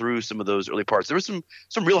rally through some of those early parts. There was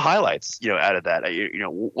some real highlights, out of that.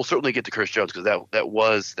 We'll certainly get to Chris Jones because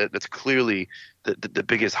that's clearly the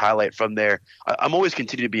biggest highlight from there. I'm always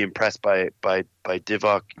continue to be impressed by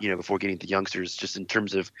Divock, before getting to youngsters, just in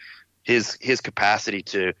terms of his capacity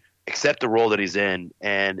to accept the role that he's in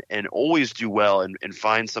and always do well and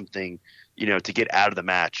find something, to get out of the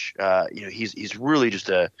match. He's really just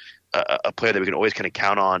a player that we can always kind of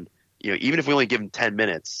count on. Even if we only give him 10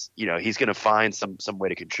 minutes, he's going to find some way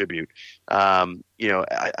to contribute. I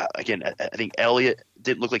think Elliott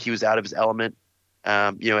didn't look like he was out of his element,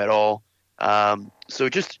 at all. So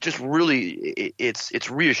just really, it's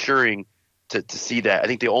reassuring to see that. I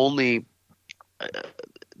think the only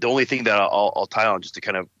thing that I'll tie on, just to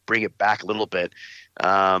kind of bring it back a little bit,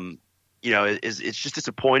 is it's just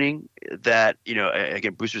disappointing that,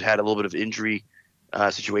 again, Brewster's had a little bit of injury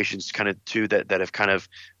situations kind of too that have kind of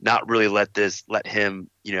not really let him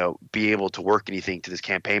be able to work anything to this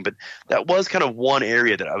campaign. But that was kind of one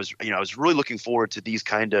area that I was really looking forward to, these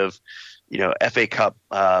kind of FA Cup,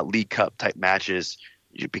 League Cup type matches,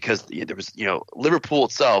 because there was Liverpool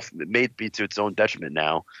itself, it may be to its own detriment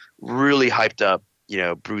now, really hyped up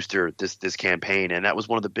Brewster this campaign, and that was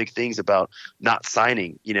one of the big things about not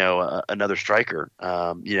signing another striker,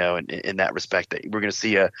 in that respect, that we're going to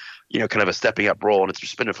see a kind of a stepping up role, and it's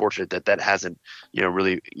just been unfortunate that hasn't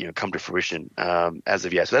really come to fruition as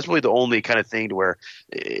of yet. So that's really the only kind of thing to where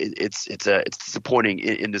it's disappointing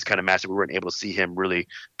in this kind of match that we weren't able to see him really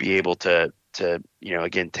be able to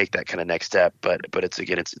again take that kind of next step, but it's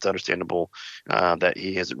understandable that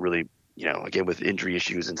he hasn't really, again, with injury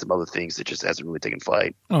issues and some other things, it just hasn't really taken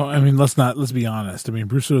flight. Oh, I mean, let's be honest. I mean,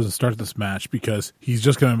 Brewster doesn't start this match because he's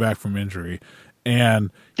just coming back from injury,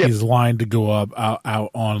 and he's lined to go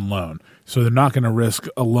out on loan. So they're not going to risk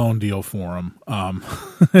a loan deal for him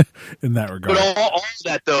in that regard.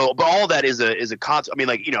 But all that is a concept. I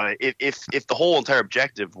mean, if the whole entire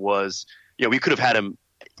objective was, we could have had him,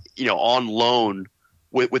 on loan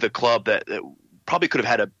with a club that probably could have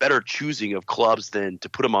had a better choosing of clubs than to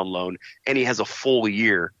put him on loan, and he has a full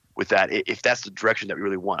year with that, if that's the direction that we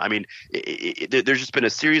really want. I mean, there's just been a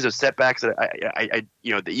series of setbacks that I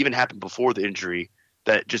that even happened before the injury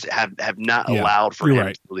that just have not allowed for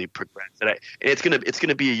him to really progress. And it's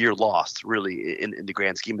gonna be a year lost, really, in the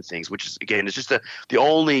grand scheme of things. Which is, again, it's just the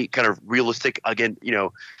only kind of realistic, again,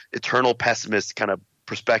 eternal pessimist kind of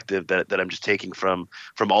perspective that I'm just taking from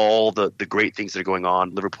all the great things that are going on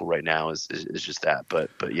in Liverpool right now is just that. But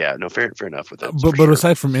yeah, no, fair enough with that. But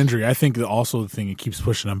aside from injury, I think that also the thing that keeps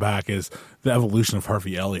pushing him back is the evolution of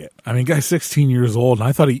Harvey Elliott. I mean, guy's 16 years old, and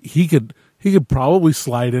I thought he could probably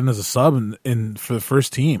slide in as a sub in for the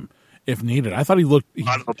first team if needed. I thought it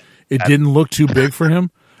didn't look too big for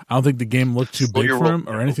him. I don't think the game looked too big for him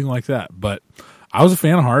or anything like that. But I was a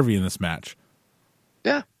fan of Harvey in this match.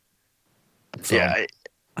 Yeah. So. Yeah.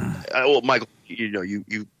 Well, Michael, you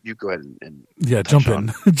go ahead and jump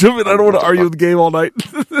in. Jump in. I don't want to argue the game all night.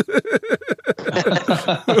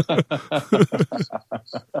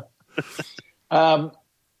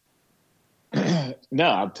 No,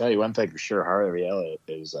 I'll tell you one thing for sure. Harvey Elliott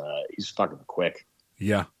is he's fucking quick.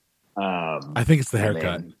 Yeah. I think it's the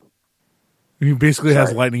haircut. He basically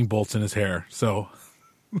has lightning bolts in his hair, so.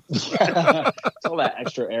 Yeah, it's all that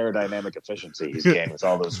extra aerodynamic efficiency he's gained with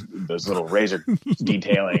all those little razor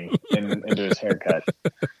detailing into his haircut.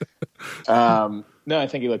 No, I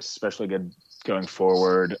think he looks especially good going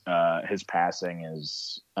forward. His passing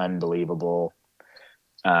is unbelievable.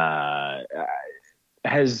 Has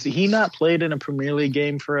he not played in a Premier League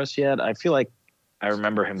game for us yet? I feel like I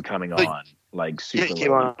remember him coming on super.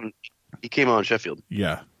 Yeah, he came on Sheffield.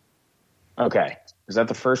 Yeah. Okay, is that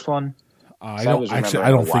the first one? I don't think so.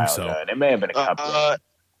 Ago, and it may have been a cup.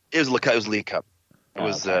 It was League Cup. It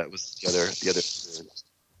was the other.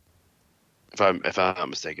 If I'm not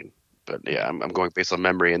mistaken, but yeah, I'm going based on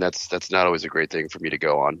memory, and that's not always a great thing for me to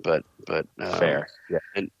go on. But fair. Yeah.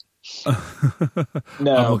 And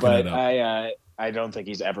no, but I don't think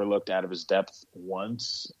he's ever looked out of his depth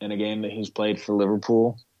once in a game that he's played for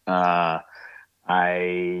Liverpool. I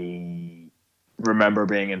remember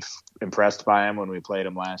being impressed by him when we played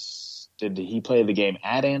him last. Did he play the game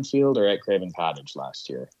at Anfield or at Craven Cottage last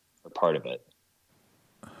year, or part of it?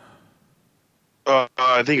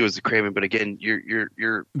 I think it was Craven, but again,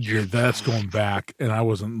 you're that's going back, and I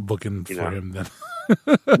wasn't looking for him then.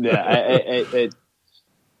 Yeah,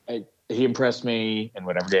 he impressed me in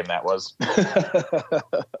whatever game that was.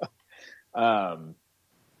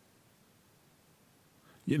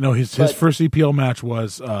 His first EPL match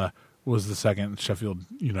was the second Sheffield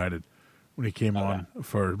United when he came on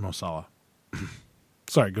for Mo Salah.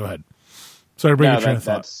 Sorry, go ahead. Sorry to bring your train of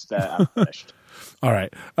thought. I'm finished. All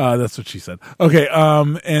right, that's what she said. Okay,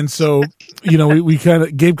 and so we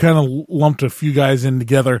Gabe kind of lumped a few guys in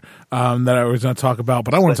together that I was going to talk about,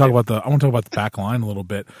 but I want to talk about the back line a little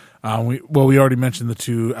bit. We already mentioned the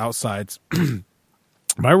two outsides,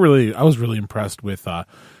 but I was really impressed with the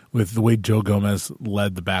way Joe Gomez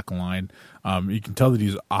led the back line. You can tell that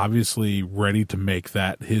he's obviously ready to make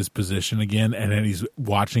that his position again, and then he's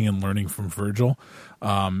watching and learning from Virgil,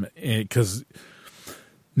 because.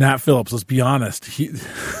 Nat Phillips, let's be honest, he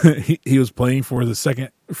was playing for the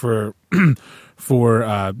second for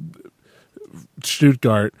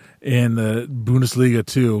Stuttgart in the Bundesliga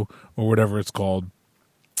 2 or whatever it's called,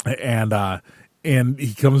 and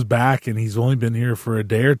he comes back and he's only been here for a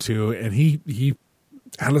day or two, and he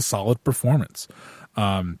had a solid performance.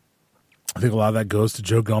 I think a lot of that goes to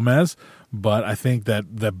Joe Gomez, but I think that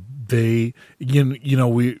they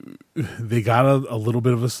they got a little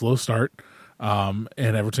bit of a slow start. And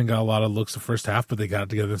Everton got a lot of looks the first half, but they got it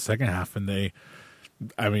together in the second half, and they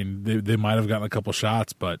might have gotten a couple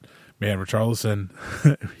shots, but man, Richarlison,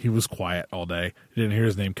 he was quiet all day. You didn't hear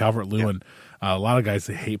his name. Calvert-Lewin, a lot of guys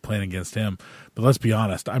that hate playing against him, but let's be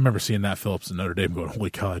honest, I remember seeing Nat Phillips in Notre Dame going,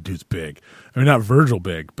 holy cow, that dude's big. I mean, not Virgil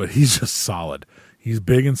big, but he's just solid. He's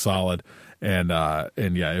big and solid. And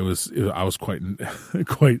yeah, I was quite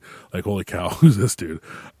like, holy cow, who's this dude?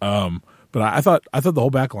 But I thought the whole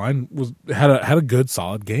back line had a good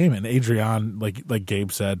solid game, and Adrian, like Gabe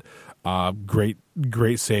said, great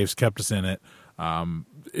saves, kept us in it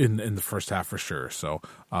in the first half for sure. So,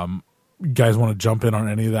 you guys want to jump in on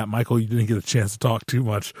any of that? Michael, you didn't get a chance to talk too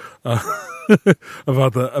much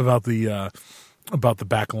about the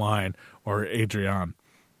back line, or Adrian.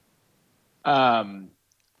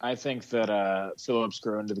 I think that Phillips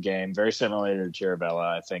grew into the game very similar to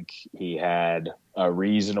Chiravella. I think he had a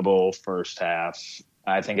reasonable first half.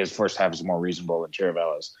 I think his first half was more reasonable than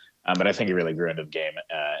Chiravella's, but I think he really grew into the game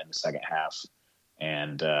in the second half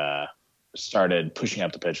and started pushing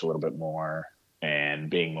up the pitch a little bit more and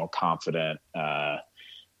being more confident in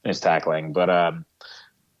his tackling. But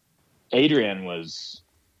Adrian was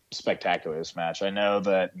spectacular this match. I know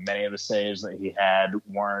that many of the saves that he had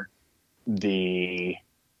weren't the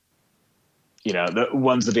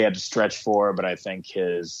ones that he had to stretch for, but I think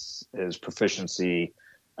his proficiency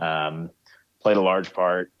played a large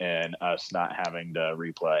part in us not having to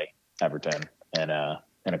replay Everton in a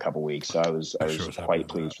couple weeks. So I was quite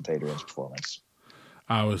pleased with Adrian's performance.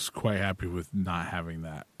 I was quite happy with not having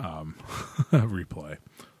that replay.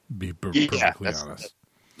 Be perfectly honest.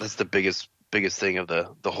 That's the biggest thing of the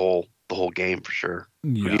whole game for sure.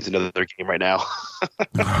 Yeah. Who needs another game right now?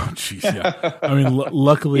 Oh, jeez, yeah. I mean,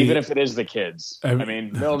 luckily, even if it is the kids. I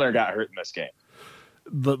mean, Milner got hurt in this game.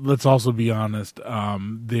 Let's also be honest.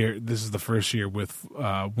 This is the first year with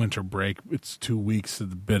winter break. It's 2 weeks.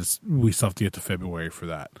 We still have to get to February for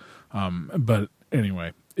that. But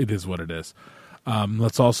anyway, it is what it is.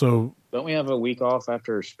 Let's also. Don't we have a week off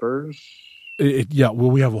after Spurs? We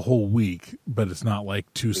have a whole week, but it's not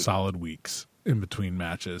like 2 solid weeks in between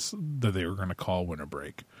matches that they were going to call winter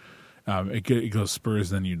break. It goes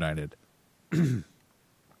Spurs, then United.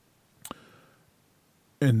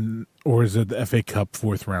 Or is it the FA Cup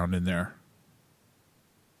 4th round in there?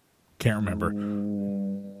 Can't remember.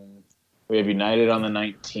 We have United on the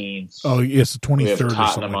 19th. Oh, yes, the 23rd. We have Tottenham or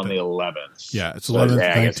something on the 11th. Yeah, it's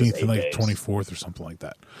 11th, 19th, and like 24th or something like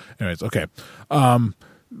that. Anyways, okay.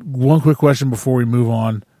 One quick question before we move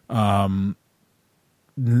on.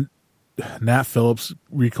 Nat Phillips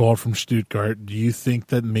recalled from Stuttgart. Do you think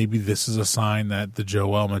that maybe this is a sign that the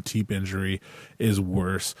Joel Matip injury is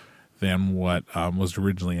worse than what was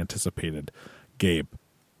originally anticipated? Gabe?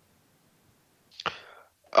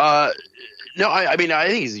 No, I mean, I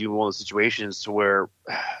think he's one of those situations to where,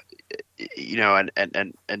 and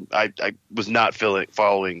I was not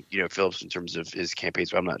following, Phillips in terms of his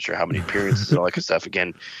campaigns, but I'm not sure how many appearances and all that kind of stuff.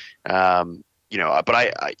 Again, but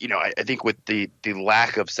I think with the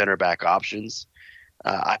lack of center back options,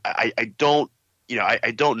 I don't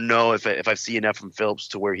know if I see enough from Phillips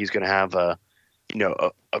to where he's going to have a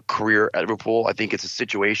career at Liverpool. I think it's a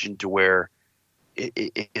situation to where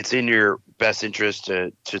it's in your best interest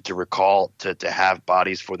to recall to have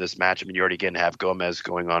bodies for this match. I mean, you already again have Gomez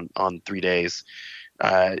going on 3 days.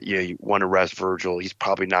 You want to rest Virgil. He's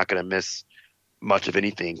probably not going to miss much of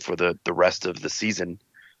anything for the rest of the season.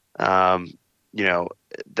 That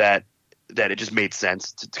it just made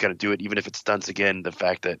sense to kind of do it, even if it stunts again the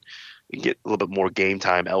fact that you can get a little bit more game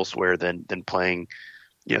time elsewhere than playing,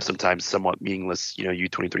 sometimes somewhat meaningless,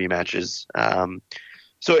 U23 matches. Who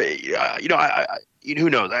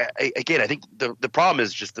knows? I think the problem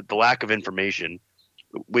is just that the lack of information,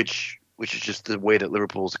 which is just the way that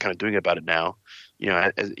Liverpool's kind of doing about it now.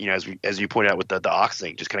 As you pointed out with the Ox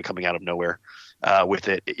thing, just kind of coming out of nowhere with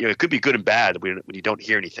it. It could be good and bad when you don't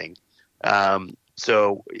hear anything. It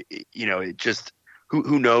just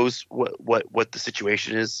who knows what the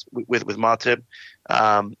situation is with Matip.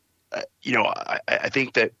 I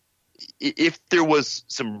think that if there was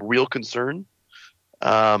some real concern,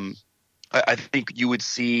 I think you would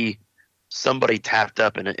see somebody tapped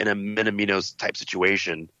up in a Minamino's type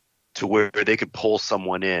situation to where they could pull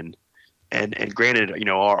someone in. And granted,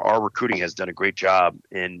 our recruiting has done a great job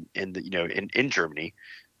in Germany,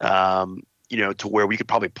 to where we could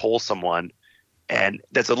probably pull someone, and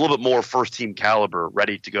that's a little bit more first team caliber,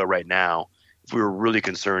 ready to go right now. If we were really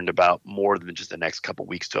concerned about more than just the next couple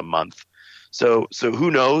weeks to a month. So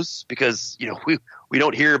who knows? Because we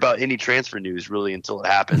don't hear about any transfer news really until it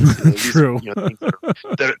happens. True. Things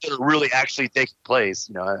that are really actually taking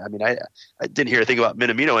place. I didn't hear a thing about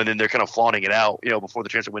Minamino, and then they're kind of flaunting it out, before the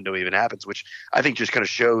transfer window even happens, which I think just kind of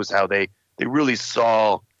shows how they really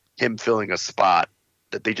saw him filling a spot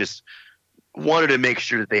that they just wanted to make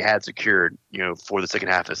sure that they had secured, for the second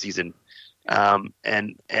half of the season. And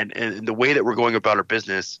the way that we're going about our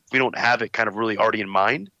business, if we don't have it kind of really already in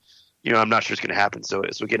mind, I'm not sure it's going to happen. So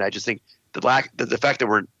again, I just think the fact that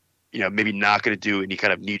we're, maybe not going to do any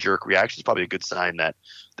kind of knee jerk reaction is probably a good sign that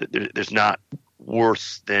there's not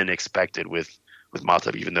worse than expected with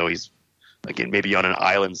Matip, even though he's, again, maybe on an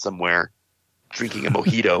island somewhere drinking a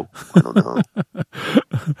mojito. I don't know.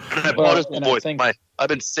 I've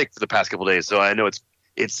been sick for the past couple of days, so I know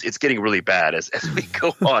it's getting really bad as we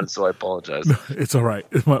go on, so I apologize. It's all right.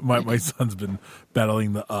 My son's been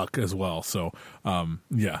battling the uck as well. So,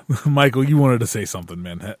 yeah. Michael, you wanted to say something,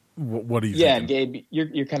 man. What do you think? Yeah, Gabe,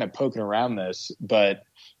 you're kind of poking around this, but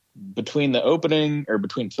between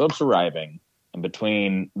Phillips arriving and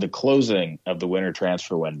between the closing of the winter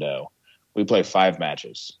transfer window, we play 5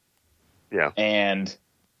 matches. Yeah. And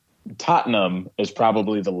Tottenham is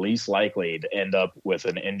probably the least likely to end up with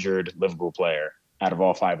an injured Liverpool player out of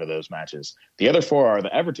all 5 of those matches. The other 4 are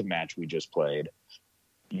the Everton match we just played,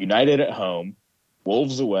 United at home,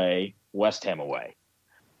 Wolves away, West Ham away.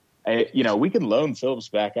 We could loan Phillips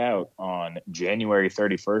back out on January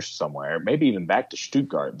 31st somewhere, maybe even back to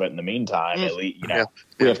Stuttgart. But in the meantime, we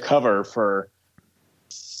have cover for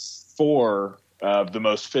 4 of the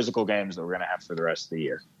most physical games that we're going to have for the rest of the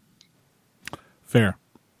year. Fair.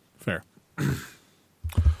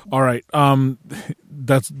 All right.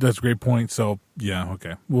 That's a great point. So yeah,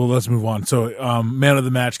 okay. Well, let's move on. So, man of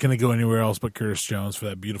the match, can it go anywhere else but Curtis Jones for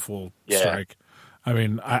that beautiful strike? I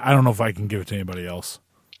mean, I don't know if I can give it to anybody else.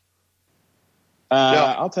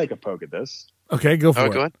 I'll take a poke at this. Okay, go for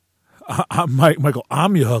it. Go ahead. Michael,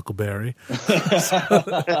 I'm your Huckleberry. That's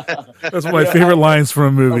my favorite lines from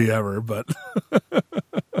a movie ever. But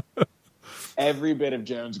every bit of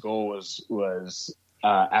Jones' goal was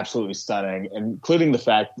absolutely stunning, including the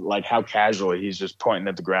fact how casually he's just pointing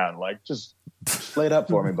at the ground, just lay it up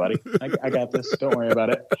for me, buddy. I got this. Don't worry about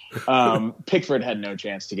it. Pickford had no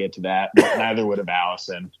chance to get to that, but neither would have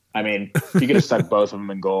Allison. I mean, you could have stuck both of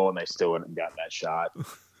them in goal, and they still wouldn't have gotten that shot.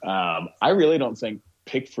 I really don't think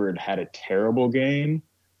Pickford had a terrible game,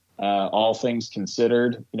 all things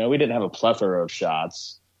considered. We didn't have a plethora of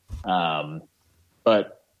shots,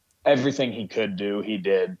 but everything he could do, he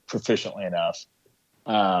did proficiently enough.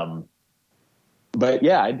 But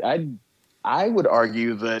yeah, I would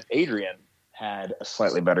argue that Adrian had a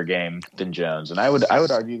slightly better game than Jones, and I would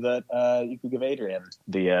argue that you could give Adrian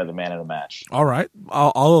the man of the match. All right,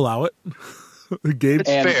 I'll allow it. Gabe, it's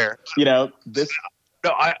fair. This.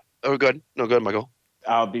 No, go ahead, Michael.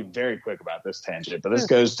 I'll be very quick about this tangent, but this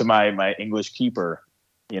goes to my English keeper,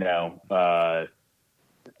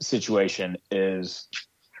 situation is,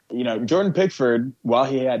 Jordan Pickford, while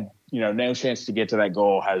he had no chance to get to that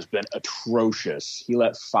goal, has been atrocious. He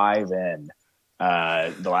let 5 in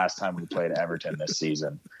the last time we played Everton this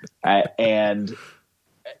season. And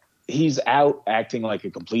he's out acting like a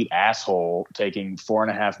complete asshole, taking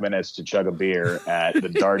 4.5 minutes to chug a beer at the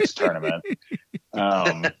darts tournament.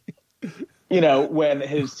 When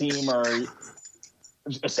his team are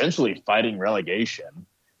essentially fighting relegation.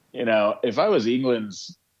 If I was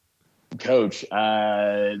England's Coach,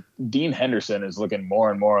 Dean Henderson is looking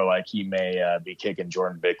more and more like he may be kicking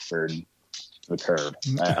Jordan Bickford the curb.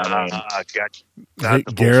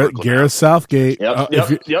 Gareth Southgate. Yep,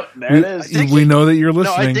 there it is. We know that you're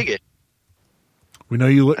listening. No, I dig it. We know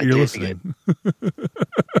you're listening.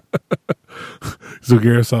 So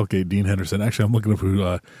Gareth Southgate, Dean Henderson. Actually, I'm looking up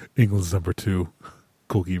who England's number 2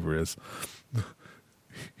 goalkeeper is.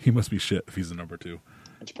 He must be shit if he's the number 2.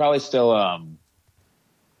 It's probably still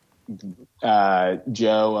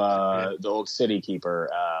Joe, the old City keeper.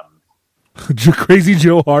 Crazy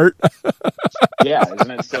Joe Hart. Yeah,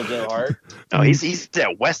 isn't it still Joe Hart? No, he's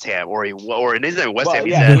at West Ham, or he's at West Ham.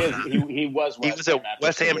 He was at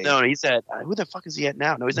West Ham. No, he's at who the fuck is he at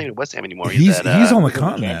now? No, he's not at West Ham anymore. He's on the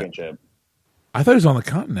continent. I thought he was on the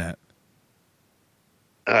continent.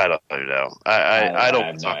 I don't know. I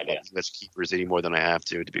don't talk about English keepers any more than I have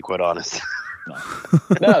to be quite honest.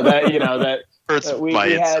 No, that hurts we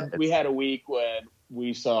had a week when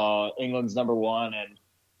we saw England's number 1 and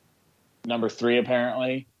number 3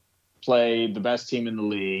 apparently play the best team in the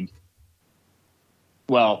league.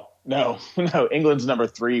 Well, no, England's number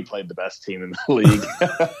 3 played the best team in the league.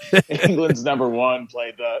 England's number 1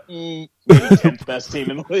 played the maybe 10th best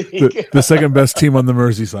team in the league. The second best team on the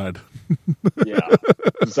Merseyside. Yeah,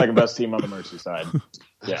 the second best team on the Merseyside.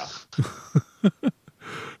 Yeah.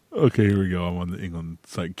 Okay, here we go. I'm on the England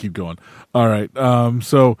side. Keep going. All right.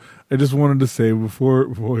 So I just wanted to say before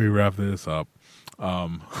we wrap this up,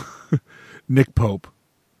 Nick Pope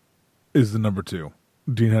is the number 2.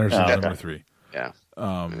 Dean Henderson is number 3. Yeah.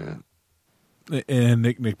 And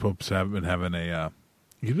Nick Pope's been having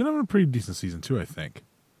he's been having a pretty decent season too, I think.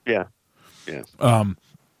 Yeah. I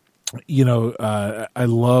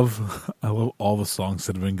love all the songs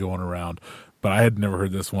that have been going around, but I had never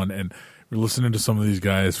heard this one, and we're listening to some of these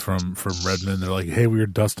guys from Redmond. They're like, "Hey, we were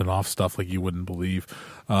dusting off stuff like you wouldn't believe.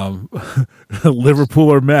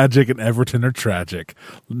 Liverpool are magic and Everton are tragic.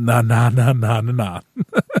 Nah.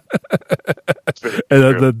 And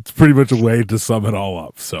that's pretty much a way to sum it all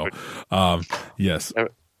up. So, yes.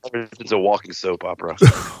 It's a walking soap opera.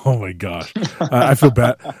 Oh my gosh, I feel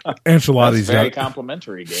bad. Ancelotti's very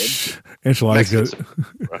complimentary, Gabe. Ancelotti's good.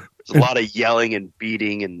 There's a lot of yelling and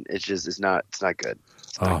beating, and it's not good.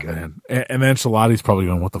 Man, and Ancelotti's probably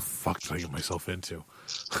going, "What the fuck did I get myself into?"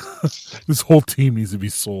 This whole team needs to be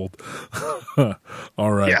sold.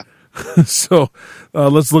 All right. Yeah. So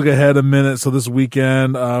let's look ahead a minute. So this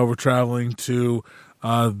weekend we're traveling to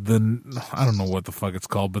I don't know what the fuck it's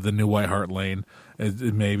called, but the new White Hart Lane.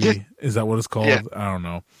 Is that what it's called? Yeah. I don't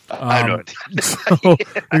know. I know it. So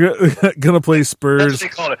we're gonna play Spurs. They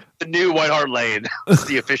call it the new White Hart Lane. That's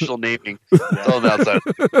the official naming. It's all outside.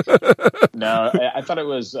 No, I thought it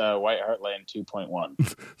was White Hart Lane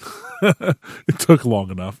 2.1. It took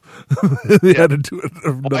long enough. They had to do it.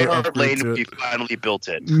 White Hart Lane, we finally built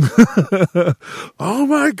it. Oh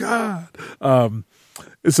my god!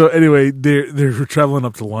 So anyway, they're traveling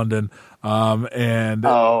up to London, and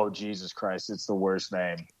oh Jesus Christ, it's the worst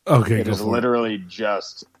name. Okay, it is literally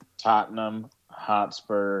just Tottenham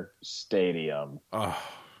Hotspur Stadium. Oh.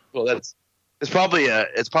 Well, it's probably a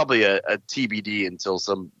TBD until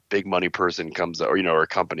some big money person comes out, or a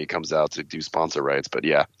company comes out to do sponsor rights. But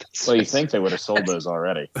yeah, well, you think they would have sold those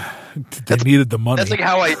already? They needed the money. That's like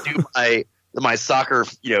how I do my soccer,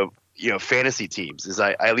 fantasy teams. Is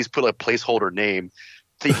I at least put a placeholder name,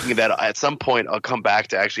 thinking that at some point I'll come back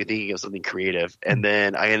to actually thinking of something creative, and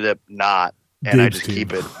then I ended up not. And Gabe's I just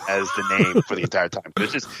keep it as the name for the entire time. But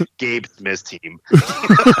it's just Gabe Smith's team.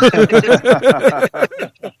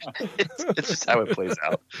 It's just how it plays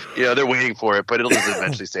out. They're waiting for it, but it'll just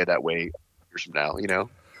eventually stay that way years from now,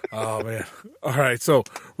 Oh, man. All right, so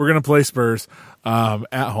we're going to play Spurs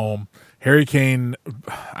at home. Harry Kane,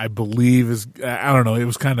 I believe, is – I don't know. It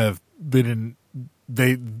was kind of – who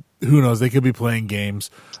knows? They could be playing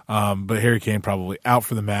games. But Harry Kane probably out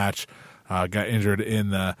for the match. Got injured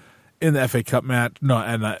in the FA Cup match. No,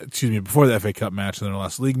 before the FA Cup match and then the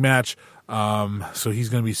last league match. So he's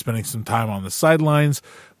going to be spending some time on the sidelines.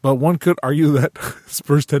 But one could argue that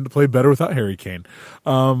Spurs tend to play better without Harry Kane.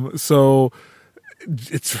 So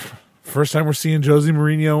it's first time we're seeing Jose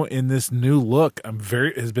Mourinho in this new look.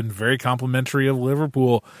 Has been very complimentary of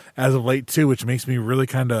Liverpool as of late too, which makes me really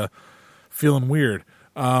kind of feeling weird.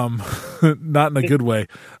 Not in a good way.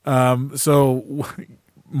 So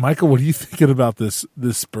Michael, what are you thinking about this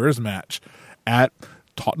Spurs match at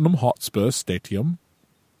Tottenham Hotspur Stadium?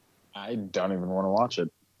 I don't even want to watch it.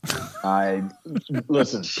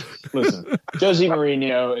 Listen. Jose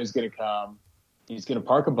Mourinho is going to come. He's going to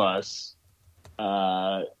park a bus.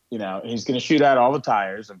 He's going to shoot out all the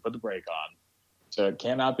tires and put the brake on, so it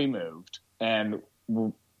cannot be moved. And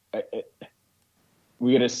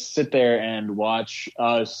we got to sit there and watch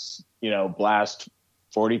us, blast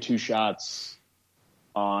 42 shots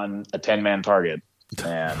on a 10-man target.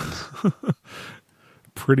 And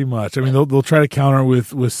pretty much. I mean, they'll try to counter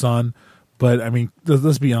with Son, but I mean,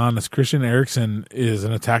 let's be honest. Christian Eriksen is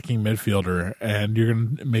an attacking midfielder, and you're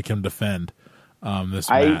going to make him defend this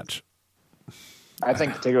match. I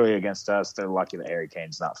think particularly against us, they're lucky that Harry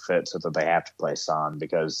Kane's not fit, so that they have to play Son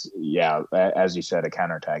because, as you said, a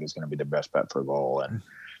counterattack is going to be the best bet for a goal, and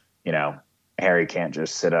Harry can't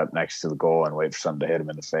just sit up next to the goal and wait for someone to hit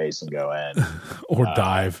him in the face and go in or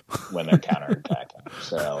dive when they're counterattacking.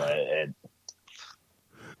 So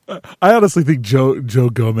I honestly think Joe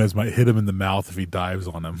Gomez might hit him in the mouth if he dives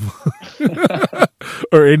on him.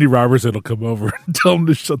 Or Andy Robertson will come over and tell him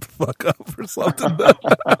to shut the fuck up or something.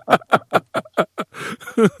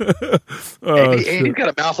 Andy's got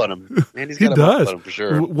a mouth on him. Andy's got a mouth on him for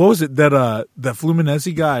sure. What was it that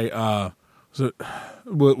Fluminense guy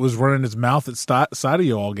was running his mouth at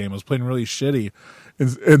Sadio all game? Was playing really shitty,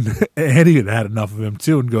 and Andy had enough of him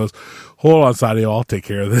too, and goes, "Hold on, Sadio, I'll take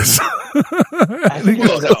care of this." I think he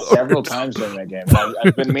was out several times during that game.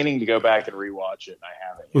 I've been meaning to go back and rewatch it, and I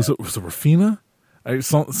haven't yet. Was it Rafina?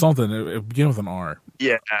 Something. It began with an R.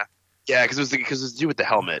 Yeah, because it was due with the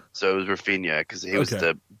helmet, so it was Rafinha because he was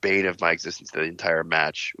the bane of my existence the entire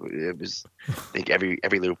match. It was, I think every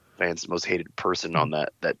Liverpool fan's most hated person on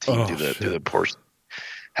that team through the portion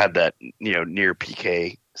had that near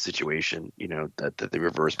PK situation that they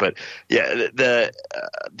reversed. But yeah, the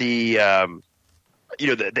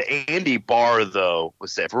Andy bar though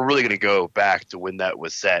was set. If we're really going to go back to when that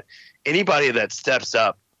was set, anybody that steps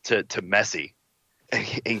up to Messi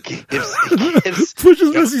and gives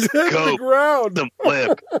pushes Messi's head to the ground. The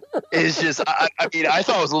flip is just. I mean, I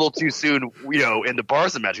thought it was a little too soon. In the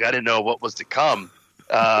Barca match, I didn't know what was to come.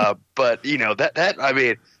 But that. I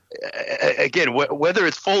mean, again, whether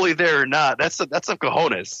it's fully there or not, that's some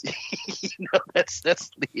cojones. That's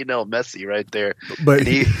Messi right there. But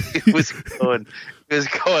he was going.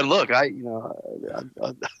 Look, I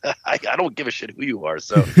don't give a shit who you are.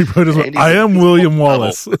 So I am William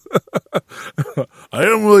Wallace. I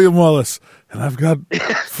am William Wallace, and I've got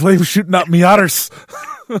flames shooting out me otters.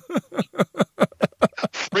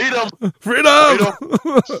 Freedom.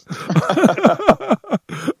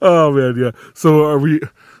 Oh man, yeah. So are we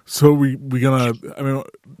gonna? I mean,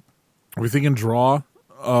 are we thinking draw,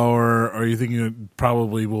 or are you thinking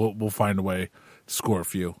probably we'll find a way to score a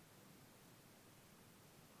few?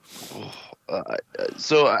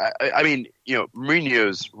 So I mean,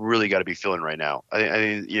 Mourinho's really got to be feeling right now. I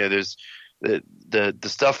mean, there's the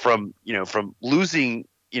stuff from losing,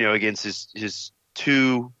 against his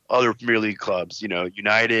two other Premier League clubs,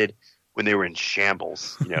 United when they were in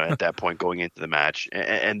shambles, at that point going into the match,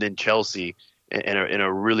 and then Chelsea in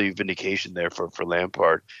a really vindication there for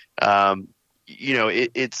Lampard.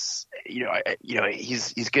 It's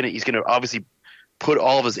he's gonna obviously put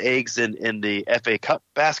all of his eggs in the FA Cup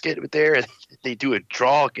basket there, and they do a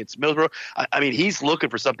draw against Middlesbrough. I mean, he's looking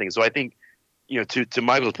for something. So I think, to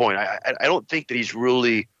Michael's point, I don't think that he's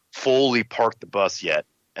really fully parked the bus yet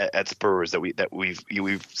at Spurs that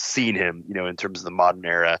we've seen him, in terms of the modern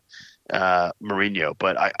era Mourinho.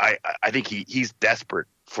 But I think he's desperate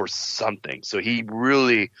for something. So he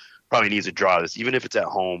really probably needs a draw this, even if it's at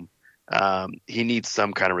home. He needs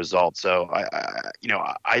some kind of result. So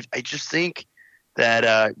I just think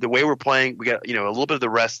that the way we're playing, we got a little bit of the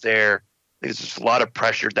rest there. There's just a lot of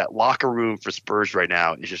pressure. That locker room for Spurs right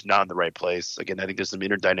now is just not in the right place. Again, I think there's some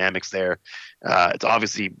inner dynamics there. It's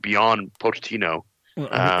obviously beyond Pochettino.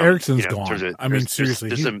 Eriksen's gone. I mean, seriously,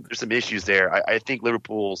 there's some issues there. I think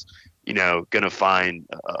Liverpool's going to find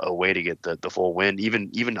a way to get the full win.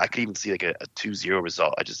 Even I could even see like a 2-0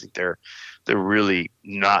 result. I just think they're really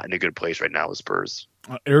not in a good place right now with Spurs.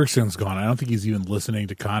 Eriksen's gone. I don't think he's even listening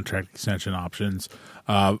to contract extension options.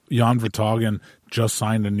 Jan Vertonghen just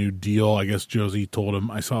signed a new deal. I guess Josie told him.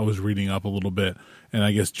 I was reading up a little bit, and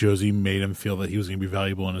I guess Josie made him feel that he was going to be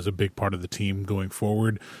valuable and is a big part of the team going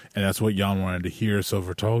forward, and that's what Jan wanted to hear. So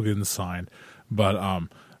Vertonghen signed,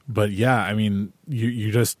 but yeah, I mean,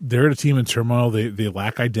 they're a team in turmoil. They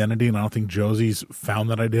lack identity, and I don't think Josie's found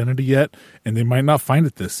that identity yet, and they might not find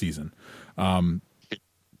it this season.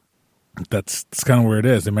 That's kind of where it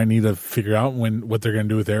is. They might need to figure out what they're going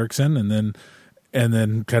to do with Eriksen, and then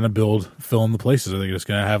kind of fill in the places. Are they just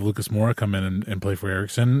going to have Lucas Moura come in and play for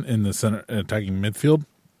Eriksen in the center attacking midfield?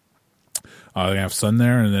 They're going to have Son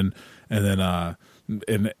there, and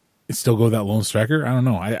then still go that lone striker. I don't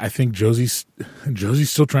know. I think Josie's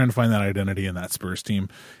still trying to find that identity in that Spurs team,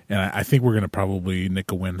 and I think we're going to probably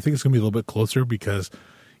nick a win. I think it's going to be a little bit closer because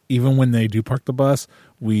even when they do park the bus,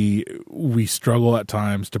 we struggle at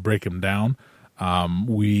times to break them down.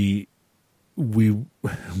 We do,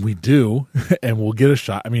 and we'll get a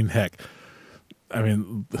shot. I mean, heck,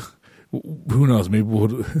 who knows? Maybe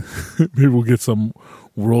we'll get some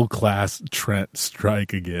world-class Trent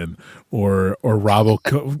strike again, or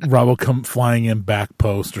Robbo come flying in back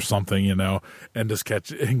post or something, and just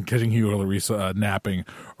catching Hugo Lloris napping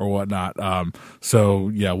or whatnot. So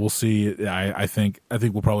yeah, we'll see. I think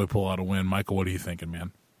we'll probably pull out a win. Michael, what are you thinking,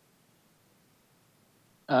 man?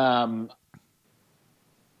 I'm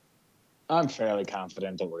fairly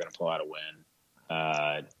confident that we're going to pull out a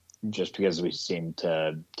win, just because we seem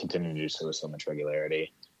to continue to do so with so much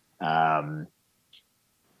regularity.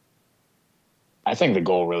 I think the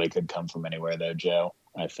goal really could come from anywhere, though, Joe.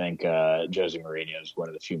 I think Jose Mourinho is one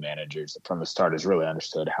of the few managers that from the start has really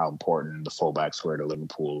understood how important the fullbacks were to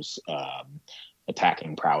Liverpool's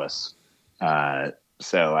attacking prowess.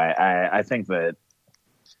 So I think that,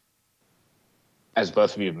 as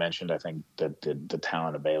both of you have mentioned, I think that the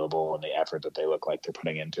talent available and the effort that they look like they're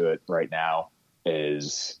putting into it right now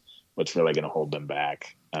is what's really going to hold them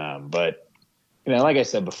back. But, like I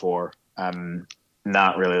said before, I'm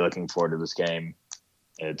not really looking forward to this game.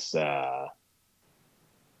 It's I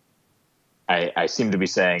seem to be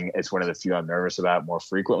saying it's one of the few I'm nervous about more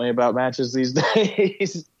frequently about matches these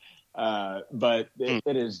days. But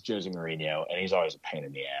it is Jose Mourinho, and he's always a pain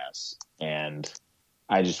in the ass. And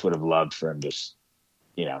I just would have loved for him to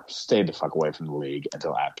stay the fuck away from the league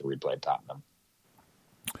until after we played Tottenham.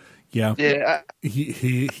 Yeah.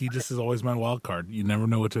 He just is always my wild card. You never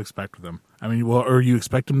know what to expect with him. I mean, or you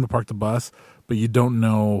expect him to park the bus, but you don't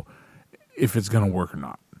know if it's going to work or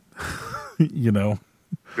not.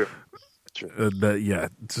 Sure.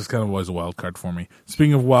 It's just kind of always a wild card for me.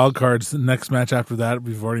 Speaking of wild cards, the next match after that,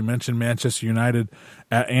 we've already mentioned Manchester United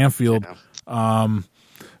at Anfield.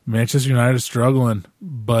 Manchester United is struggling,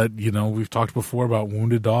 but we've talked before about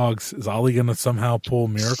wounded dogs. Is Ollie going to somehow pull a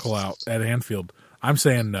miracle out at Anfield? I'm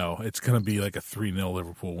saying no. It's going to be like a 3-0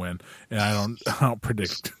 Liverpool win, and I don't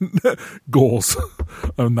predict goals.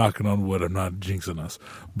 I'm knocking on wood. I'm not jinxing us,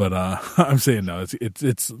 but I'm saying no.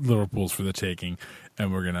 It's Liverpool's for the taking,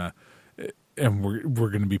 and we're gonna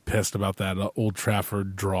be pissed about that Old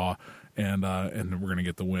Trafford draw, and we're gonna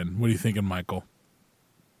get the win. What are you thinking, Michael?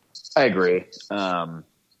 I agree.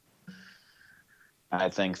 I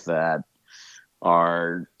think that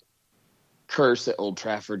our curse at Old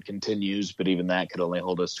Trafford continues, but even that could only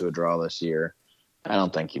hold us to a draw this year. I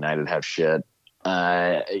don't think United have shit.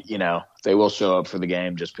 They will show up for the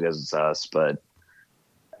game just because it's us, but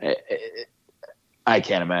I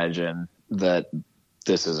can't imagine that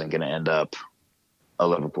this isn't going to end up a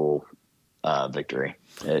Liverpool victory.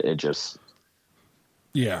 It just...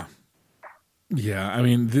 Yeah. I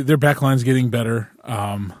mean, their backline's getting better.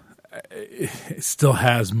 It still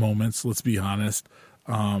has moments, let's be honest.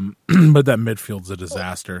 But that midfield's a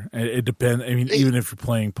disaster. It depends. I mean, even if you're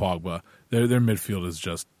playing Pogba, their midfield is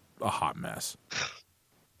just a hot mess.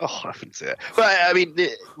 Oh, I wouldn't say that. But I mean,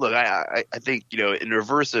 look, I think in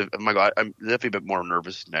reverse of Michael, I'm definitely a bit more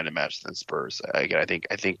nervous in United match than Spurs. Again,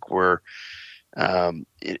 I think we're in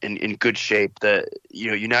good shape. That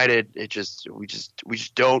United, we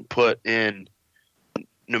just don't put in.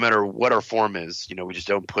 No matter what our form is, we just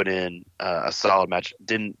don't put in a solid match.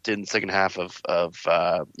 Didn't second half of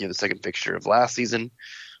the second fixture of last season,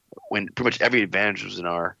 when pretty much every advantage was in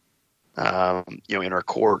our in our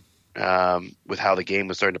court, with how the game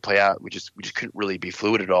was starting to play out. We just couldn't really be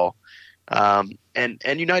fluid at all. And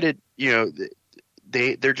United, they're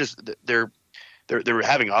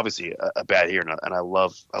having obviously a bad year, and I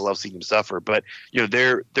love seeing them suffer. But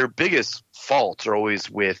their biggest faults are always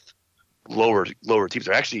with lower teams.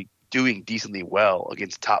 Are actually doing decently well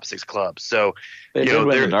against top 6 clubs. So they did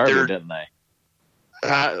win the Derby, didn't they?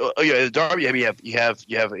 The Derby. I mean, you have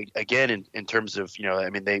again in terms of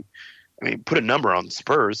put a number on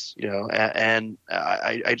Spurs. And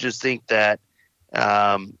I just think that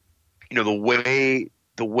the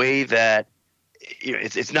way that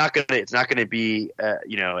it's not gonna be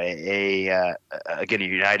again a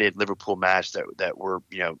United Liverpool match that we're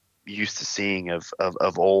used to seeing of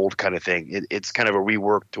old kind of thing. It's kind of a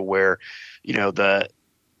rework to where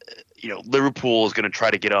Liverpool is going to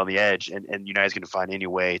try to get on the edge, and United's going to find any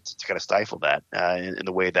way to kind of stifle that in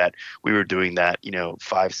the way that we were doing that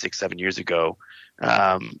 5, 6, 7 years ago.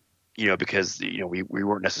 Because we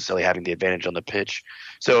weren't necessarily having the advantage on the pitch.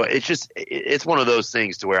 So it's one of those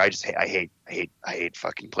things to where I hate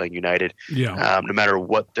fucking playing United. Yeah. No matter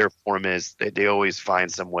what their form is, they always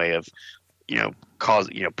find some way of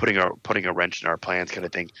putting a wrench in our plans, kind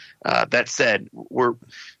of thing. That said, we're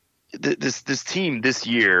this team this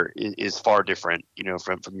year is far different,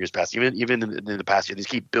 from years past. Even in the past year, they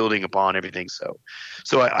keep building upon everything. So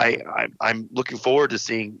I'm looking forward to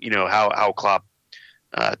seeing how Klopp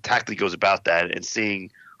tactically goes about that, and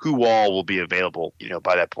seeing who all will be available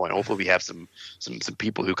by that point. Hopefully we have some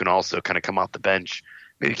people who can also kind of come off the bench,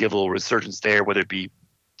 maybe give a little resurgence there, whether it be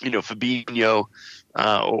Fabinho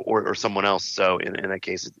or someone else. So in that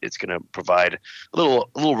case, it's going to provide a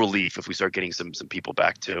little relief if we start getting some people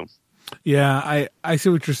back too. Yeah, I see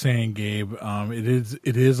what you're saying, Gabe.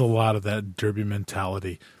 It is a lot of that derby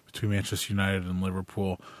mentality between Manchester United and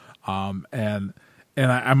Liverpool, and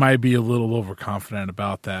I might be a little overconfident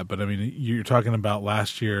about that. But I mean, you're talking about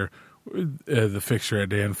last year, the fixture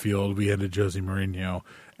at Anfield, we ended Jose Mourinho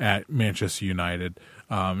at Manchester United,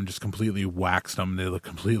 and just completely waxed them. They look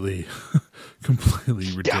completely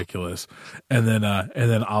ridiculous. Yeah. And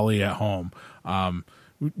then Ali at home.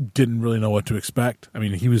 Didn't really know what to expect. I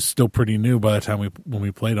mean, he was still pretty new by the time when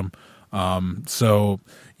we played him. So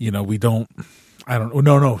we don't. I don't.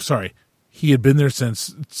 No. Sorry, he had been there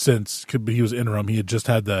since he was interim. He had just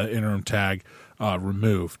had the interim tag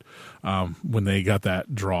removed when they got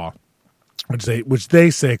that draw, which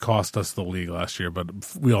they say cost us the league last year. But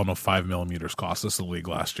we all know 5 millimeters cost us the league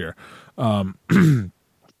last year. But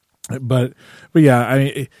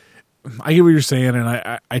yeah, I get what you're saying, and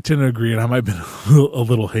I tend to agree, and I might have been a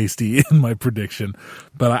little hasty in my prediction,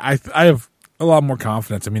 but I have a lot more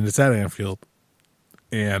confidence. I mean, it's at Anfield,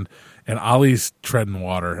 and Ollie's treading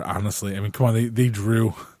water, honestly. I mean, come on, they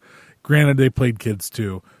drew, granted they played kids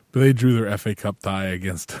too, but they drew their FA Cup tie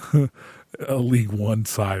against a League One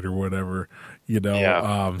side or whatever,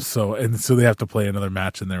 Yeah. So they have to play another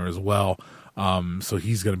match in there as well. So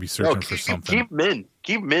he's going to be searching for something.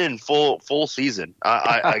 Keep him in full season.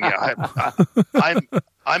 I'm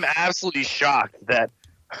absolutely shocked that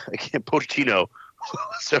Pochettino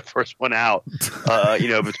was the first one out.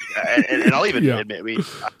 And I'll even admit, I mean,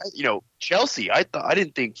 Chelsea. I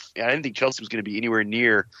didn't think Chelsea was going to be anywhere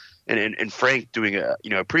near. And Frank doing a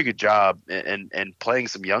pretty good job and playing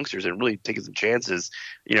some youngsters and really taking some chances.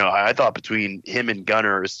 I thought between him and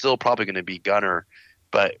Gunner, it's still probably going to be Gunner.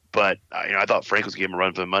 But I thought Frank was giving him a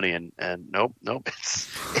run for the money, and nope.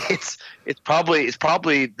 It's probably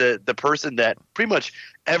the person that pretty much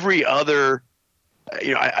every other.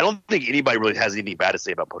 I don't think anybody really has anything bad to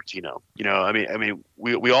say about Pochettino. I mean,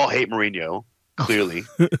 we all hate Mourinho, clearly.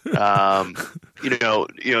 No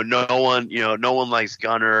one likes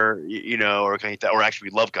Gunner, or actually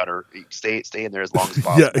we love Gunner. Stay in there as long as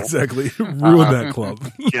possible. Yeah, exactly. Ruin that club.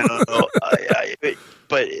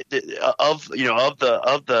 But of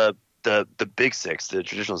the big six, the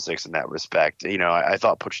traditional six in that respect, I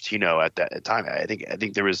thought Pochettino at that time. I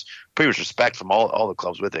think there was pretty much respect from all the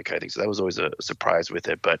clubs with it. I think so. That was always a surprise with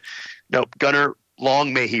it. But no, Gunner,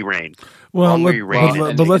 long may he reign. Well,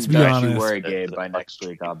 but let's be honest. Worry, Gabe, by next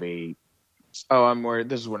week I'll be. Oh, I'm worried.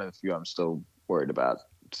 This is one of the few I'm still worried about.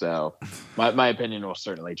 So my opinion will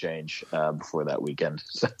certainly change before that weekend.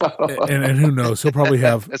 So. And who knows? He'll probably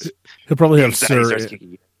have Sir.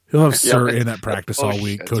 He'll have Sir in at practice all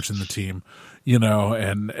week, coaching the team.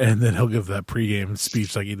 And then he'll give that pregame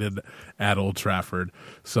speech like he did at Old Trafford.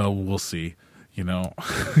 So we'll see.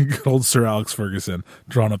 Good old Sir Alex Ferguson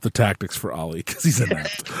drawing up the tactics for Ollie because he's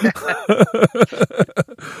inept.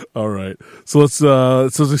 All right, so it's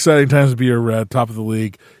exciting times to be a top of the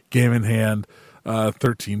league, game in hand.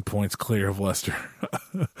 13 points clear of Leicester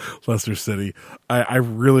City. I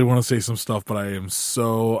really want to say some stuff, but I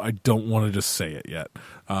don't want to just say it yet.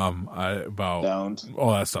 About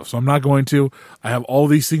all that stuff. So I'm not going to. I have all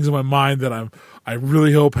these things in my mind that I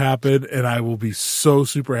really hope happen, and I will be so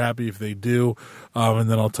super happy if they do. And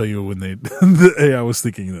then I'll tell you when they. Hey, I was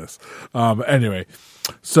thinking this. Anyway,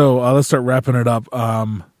 so let's start wrapping it up.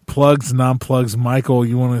 Plugs, non-plugs. Michael,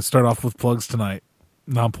 you want to start off with plugs tonight?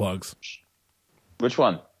 Non-plugs. Which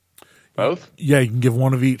one? Both? Yeah, you can give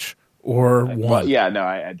one of each or one. Well, yeah, no,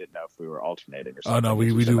 I didn't know if we were alternating or something. Oh, no,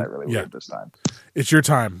 we do. That really weird this time. It's your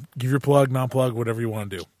time. Give your plug, non-plug, whatever you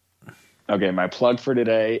want to do. Okay, my plug for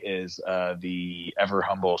today is the Ever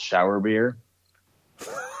Humble shower beer.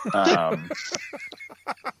 I've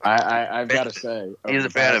got to say. He's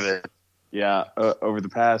a fan of it. Yeah, over the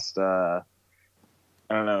past, I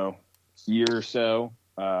don't know, year or so,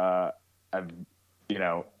 I've,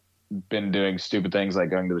 been doing stupid things like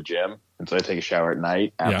going to the gym, and so I take a shower at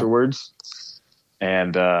night afterwards.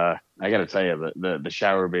 And I got to tell you, the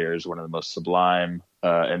shower beer is one of the most sublime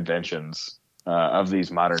inventions of these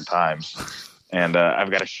modern times. And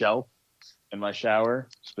I've got a shelf in my shower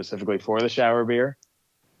specifically for the shower beer.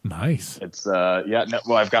 Nice. It's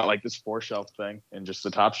I've got like this 4-shelf thing, and just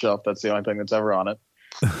the top shelf, that's the only thing that's ever on it.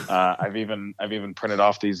 I've even printed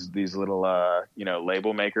off these little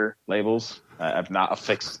label maker labels. I've not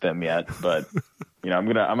affixed them yet, but I'm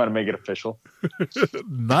gonna make it official.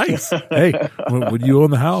 Nice. Hey, when you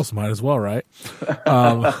own the house, might as well, right?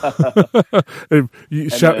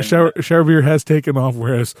 Shower beer has taken off,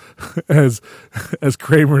 whereas as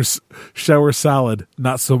Kramer's shower salad,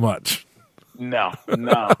 not so much. No,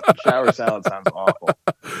 shower salad sounds awful.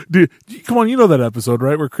 Dude, come on, you know that episode,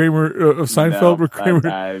 right? Where Kramer of Seinfeld, where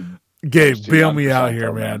Kramer, Gabe, bail me out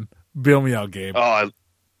here, man. Bail me out, Gabe. Oh,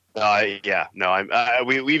 yeah, no,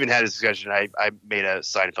 we even had a discussion. I made a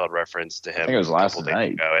Seinfeld reference to him. I think it was last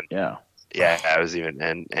night. Ago, and yeah, I was even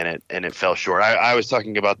and it fell short. I was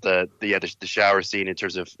talking about the shower scene in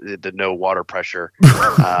terms of the no water pressure.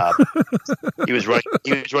 He was running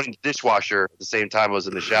the dishwasher at the same time I was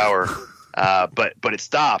in the shower, but it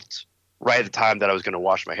stopped right at the time that I was going to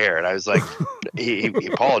wash my hair, and I was like, he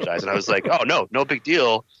apologized, and I was like, oh no big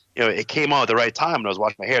deal. It came on at the right time when I was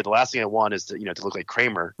washing my hair. The last thing I want is to look like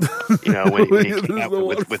Kramer, when he came out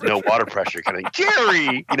with no water pressure, kind of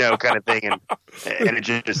Jerry, kind of thing, and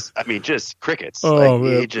it just crickets. Oh,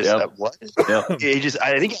 man. He just what? Yep. He just,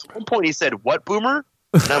 I think at one point he said, "What, boomer?"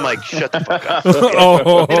 And I'm like, shut the fuck up.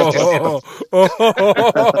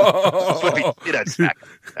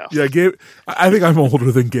 Yeah, Gabe. I think I'm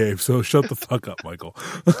older than Gabe, so shut the fuck up, Michael.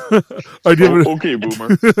 Okay,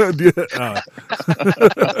 boomer.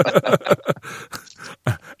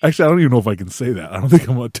 Actually, I don't even know if I can say that. I don't think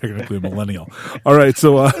I'm technically a millennial. All right,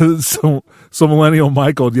 so millennial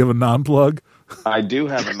Michael, do you have a non-plug? I do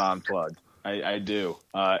have a non-plug. I do,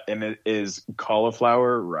 and it is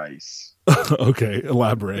cauliflower rice. Okay,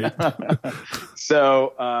 elaborate.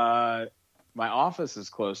 So my office is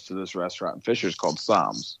close to this restaurant in Fishers called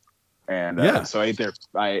Sam's, and so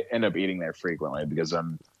I end up eating there frequently because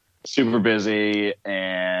I'm super busy,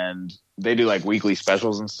 and they do like weekly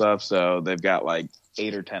specials and stuff. So they've got like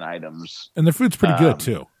 8 or 10 items, and the food's pretty good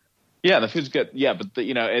too. Yeah, the food's good. Yeah, but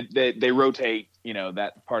they rotate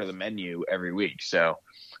that part of the menu every week. So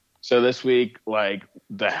this week, like,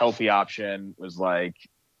 the healthy option was like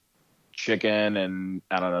chicken and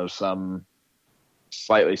I don't know, some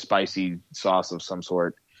slightly spicy sauce of some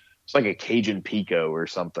sort. It's like a Cajun pico or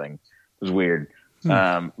something. It was weird.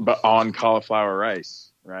 But on cauliflower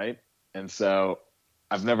rice, right? And so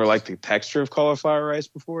I've never liked the texture of cauliflower rice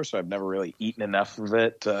before, so I've never really eaten enough of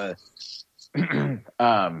it to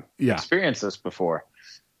experience this before.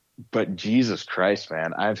 But Jesus Christ,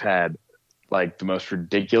 man, I've had like the most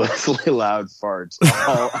ridiculously loud farts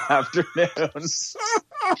all afternoon.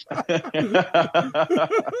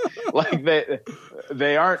 Like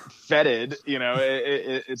they aren't fetid,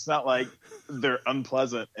 it's not like they're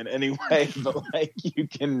unpleasant in any way, but like you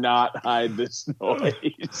cannot hide this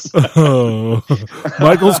noise.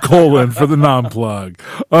 Michael's colon for the non-plug.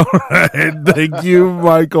 All right, thank you,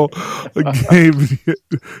 Michael. Gabe,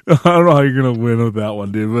 I don't know how you're gonna win with that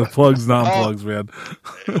one, dude. But plugs, non-plugs, man.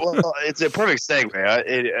 Well, it's a perfect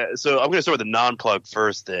segue. So I'm gonna start with the non-plug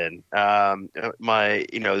first. Then,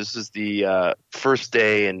 this is the first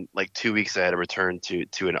day in like 2 weeks I had to return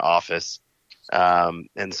to an office.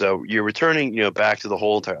 And so you're returning, back to the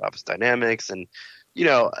whole entire office dynamics, and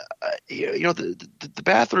the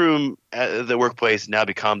bathroom at the workplace now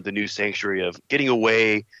become the new sanctuary of getting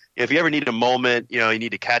away. If you ever need a moment, you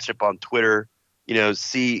need to catch up on Twitter,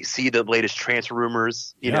 see the latest transfer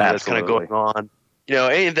rumors, that's kind of going on,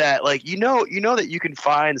 any of that, like, that you can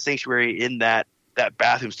find the sanctuary in that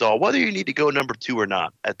bathroom stall, whether you need to go number 2 or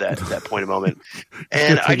not at that point of moment.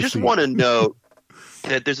 And I just want to note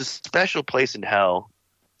that there's a special place in hell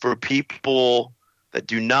for people that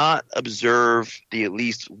do not observe the at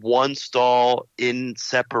least one stall in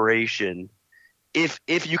separation, if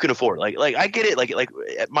you can afford it. Like I get it. Like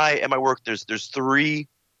at my work, there's 3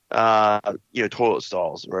 toilet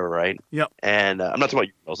stalls, right? Yep. And I'm not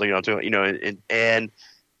talking about you, I'm talking about,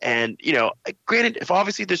 and granted, if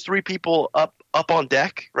obviously there's 3 people up on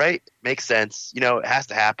deck, right? Makes sense. It has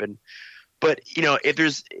to happen. But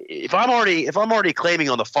if I'm already claiming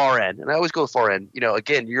on the far end, and I always go far end,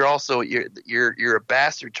 again, you're a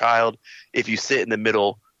bastard child if you sit in the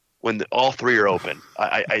middle when all 3 are open.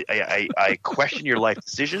 I question your life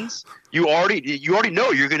decisions. You already know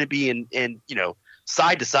you're going to be in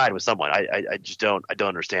side to side with someone. I just don't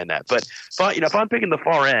understand that. But if I'm picking the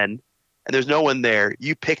far end and there's no one there,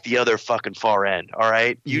 you pick the other fucking far end. All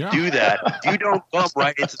right, you do that. You don't bump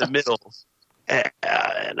right into the middle.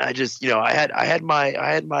 And I just, I had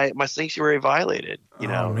my sanctuary violated,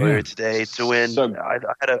 earlier today to win. I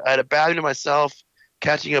had a bathroom to myself,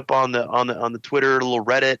 catching up on the Twitter, little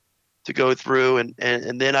Reddit to go through,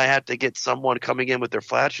 and then I had to get someone coming in with their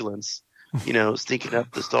flatulence sneaking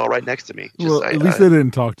up the stall right next to me. At least they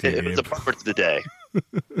didn't talk to you. It was a part of the day. At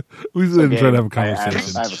least they didn't try to have a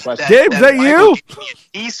conversation. I have a question. Gabe, is that you?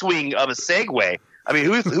 E-swing of a Segway. I mean,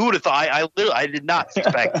 who would have thought? I did not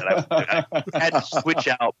expect that. I had to switch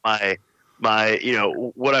out my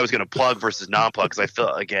what I was going to plug versus non-plug, because I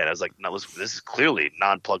felt, again, I was like, no, listen, this is clearly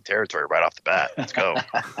non-plug territory right off the bat. Let's go.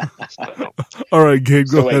 So, all right, Gabe,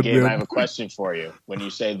 go ahead. Gabe, I have a question for you. When you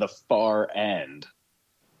say the far end,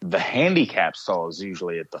 the handicap stall is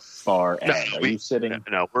usually at the far end. Are you sitting?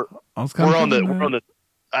 No, we're on the.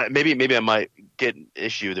 Maybe I might get an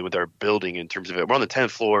issue with our building in terms of it. We're on the 10th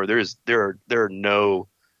floor. There are no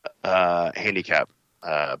handicap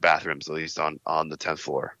bathrooms, at least on the 10th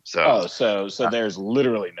floor. So there's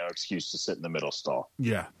literally no excuse to sit in the middle stall.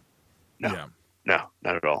 Yeah. No, not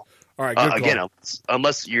at all. All right. Again,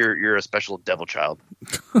 unless you're a special devil child.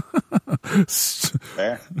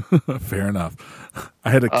 Fair enough. I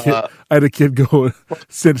had a kid go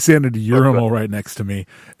stand at the urinal right next to me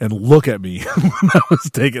and look at me when I was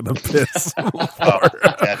taking a piss.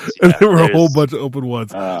 And there were a whole bunch of open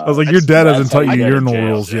ones. I was like, "Your dad hasn't taught you urinal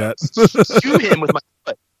rules yet." Shoot him with my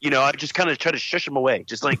foot. I just kind of try to shush him away,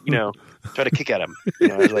 just like try to kick at him.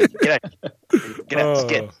 I was like, get out,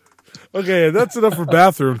 skid. Okay, that's enough for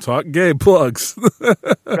bathroom talk. Gabe, plugs.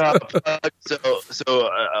 So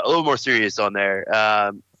a little more serious on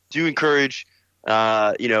there. Do encourage,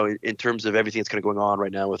 in terms of everything that's kind of going on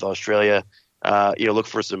right now with Australia, look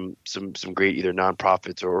for some great either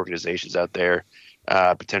nonprofits or organizations out there,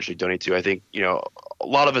 potentially donate to. I think, a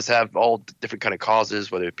lot of us have all different kind of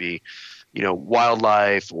causes, whether it be,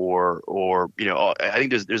 wildlife or I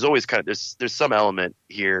think there's always there's some element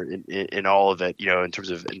here in all of it, in terms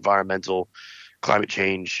of environmental, climate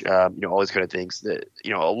change, all these kind of things that,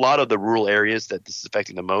 a lot of the rural areas that this is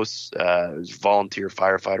affecting the most, is volunteer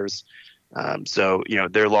firefighters. So,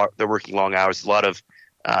 they're working long hours. A lot of,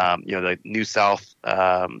 the New South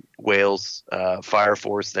Wales Fire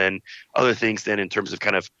Force, then other things then in terms of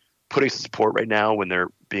kind of putting some support right now when they're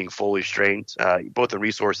being fully trained, both in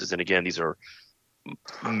resources, and again, these are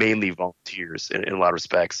mainly volunteers in a lot of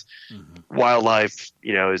respects. Mm-hmm. Wildlife,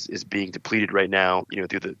 is being depleted right now,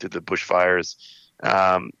 through the bushfires,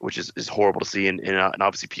 which is horrible to see, and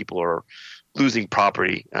obviously people are losing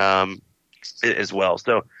property as well.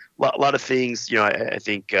 So a lot of things, I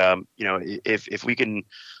think, if we can,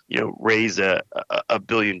 raise $1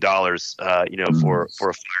 billion, for a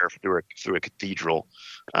fire through a cathedral,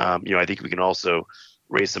 I think we can also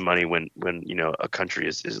raise some money when a country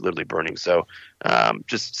is literally burning. So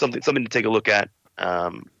just something to take a look at.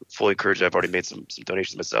 Fully encouraged. I've already made some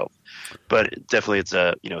donations myself, but definitely it's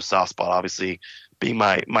a soft spot. Obviously, being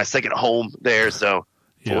my second home there, so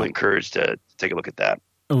fully encouraged to take a look at that.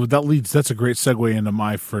 Oh, that's a great segue into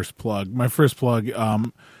my first plug. My first plug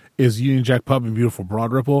is Union Jack Pub in beautiful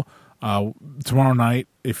Broad Ripple. Tomorrow night,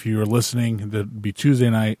 if you're listening, that'd be Tuesday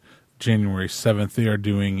night, January 7th. They are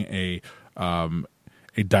doing a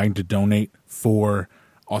Dying to Donate for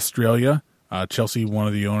Australia. Chelsea, one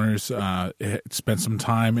of the owners, spent some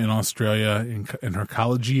time in Australia in her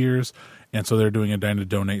college years, and so they're doing a Dying to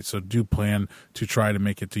Donate. So do plan to try to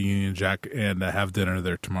make it to Union Jack and have dinner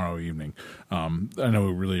there tomorrow evening. I know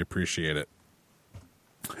we really appreciate it.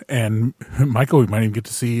 And Michael, we might even get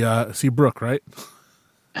to see Brooke, right?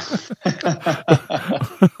 And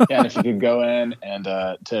if you could go in and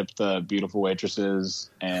tip the beautiful waitresses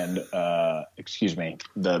and the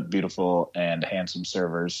beautiful and handsome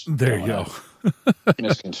servers. There you go.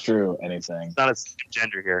 Misconstrue anything. It's not a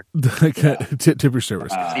gender here. Tip your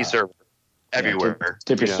servers. Server everywhere.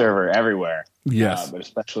 Tip your server everywhere. Yes, but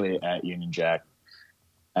especially at Union Jack.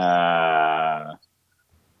 I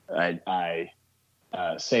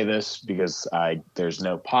say this because there's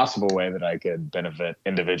no possible way that I could benefit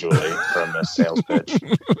individually from this sales pitch.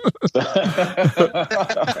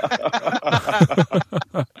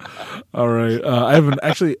 All right. I'm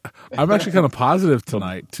actually kind of positive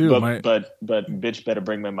tonight too. But bitch better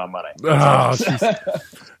bring me my money. Oh,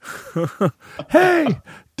 hey,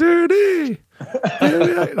 dirty.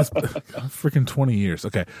 That's freaking 20 years.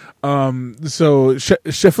 Okay. So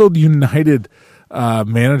Sheffield United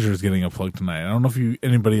manager is getting a plug tonight. I don't know if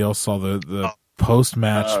anybody else saw the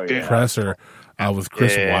post-match presser with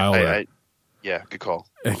Chris Wilder. Good call.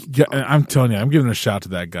 I'm telling you, I'm giving a shout to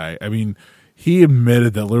that guy. I mean, he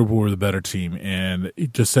admitted that Liverpool were the better team, and he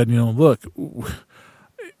just said, look,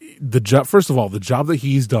 the job. First of all, the job that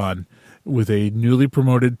he's done with a newly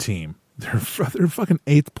promoted team. They're fucking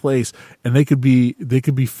 8th place, and they could be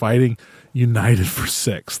fighting United for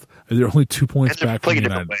 6th. They're only 2 points back from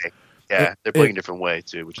United. Yeah, they're playing a different way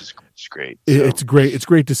too, which is great. So. It's great. It's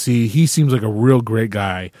great to see. He seems like a real great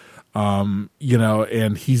guy.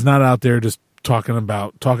 and he's not out there just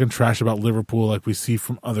talking trash about Liverpool like we see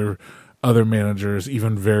from other managers,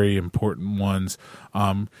 even very important ones.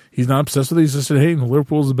 He's not obsessed with it. He's just said, hey,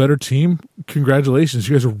 Liverpool's a better team. Congratulations.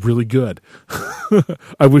 You guys are really good.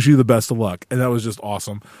 I wish you the best of luck. And that was just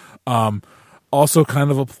awesome. Also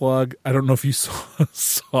kind of a plug. I don't know if you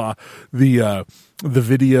saw the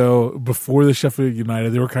video before the Sheffield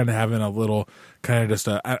United. They were kind of having a little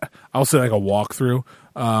I'll say like a walkthrough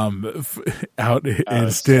out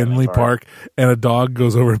in Stanley Park, and a dog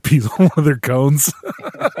goes over and pees on one of their cones.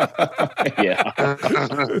 Yeah.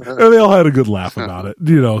 And they all had a good laugh about it,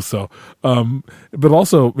 so but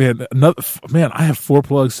also, man, I have 4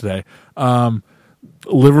 plugs today.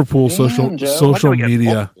 Liverpool social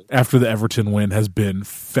media after the Everton win has been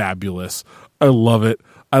fabulous. I love it.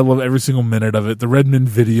 I love every single minute of it. The Redmond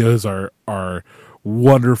videos are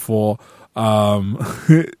wonderful.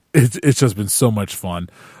 It's just been so much fun.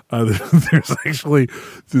 There's actually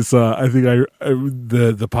this. I think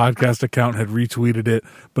the podcast account had retweeted it,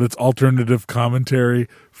 but it's alternative commentary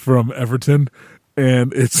from Everton,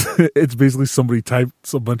 and it's basically somebody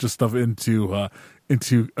typed a bunch of stuff into a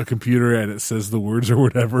computer and it says the words or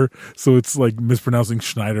whatever. So it's like mispronouncing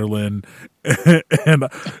Schneiderlin, and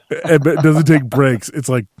it doesn't take breaks. It's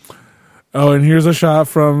like, oh, and here's a shot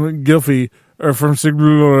from Gylfi. Or from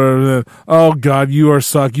Sigrid, oh God, you are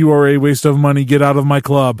suck. You are a waste of money. Get out of my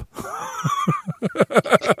club.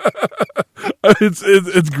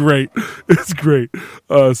 It's great. It's great.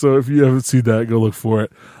 So if you haven't seen that, go look for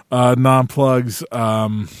it. Non-plugs.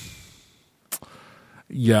 Yeah,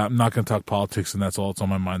 I'm not going to talk politics, and that's all that's on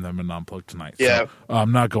my mind. I'm a non-plug tonight. Yeah, so,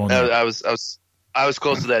 I'm not going there. I was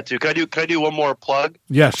close to that too. Can I do one more plug?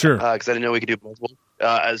 Yeah, sure. Because I didn't know we could do multiple.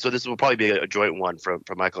 So this will probably be a joint one from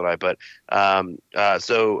Michael and I. But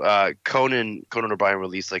Conan O'Brien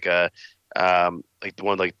released like the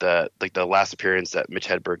last appearance that Mitch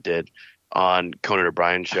Hedberg did on Conan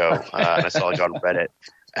O'Brien show, and I saw it on Reddit,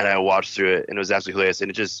 and I watched through it, and it was absolutely hilarious, and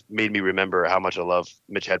it just made me remember how much I love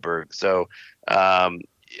Mitch Hedberg. So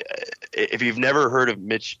if you've never heard of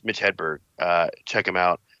Mitch Hedberg, check him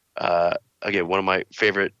out. Again, one of my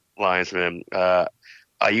favorite lines from him.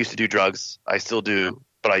 I used to do drugs. I still do,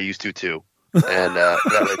 but I used to too. And that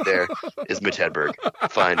right there is Mitch Hedberg.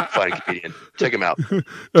 Fine comedian. Check him out.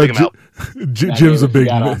 Jim's a big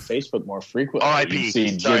got on Facebook more frequently.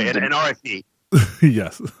 R.I.P. Sorry, and R.I.P.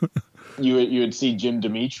 Yes. You would see Jim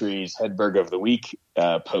Dimitri's Hedberg of the Week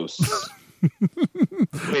posts.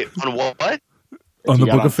 Wait, on what? On the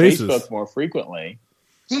Book of Faces. Facebook more frequently.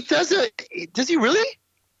 He does it. Does he really?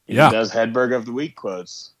 Yeah. He does Hedberg of the Week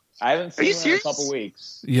quotes. I haven't seen him in a couple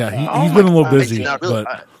weeks. Yeah, he's been a little busy. Not really.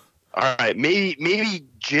 But... all right, maybe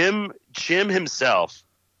Jim himself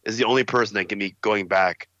is the only person that can be going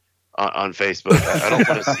back on Facebook. I don't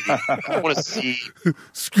want to see.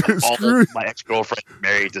 Screw my ex-girlfriend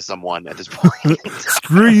married to someone at this point.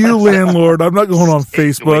 Screw you, landlord! I'm not going on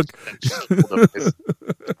Facebook.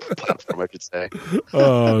 Platform, I should say.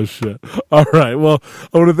 Oh shit! All right. Well,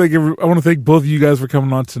 I want to thank both of you guys for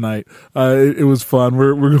coming on tonight. It was fun.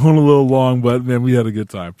 We're going a little long, but man, we had a good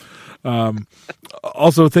time.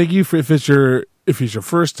 Also, thank you for if it's your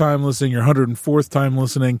first time listening, your 104th time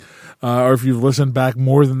listening, or if you've listened back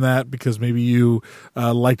more than that because maybe you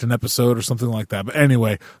liked an episode or something like that. But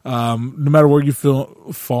anyway, no matter where you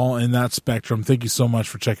fall in that spectrum, thank you so much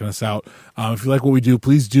for checking us out. If you like what we do,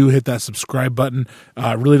 please do hit that subscribe button.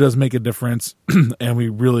 It really does make a difference, and we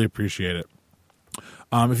really appreciate it.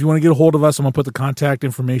 If you want to get a hold of us, I'm going to put the contact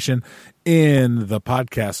information in the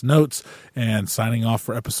podcast notes. And signing off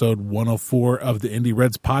for episode 104 of the Indie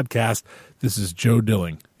Reds podcast, this is Joe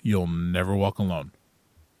Dilling. You'll never walk alone.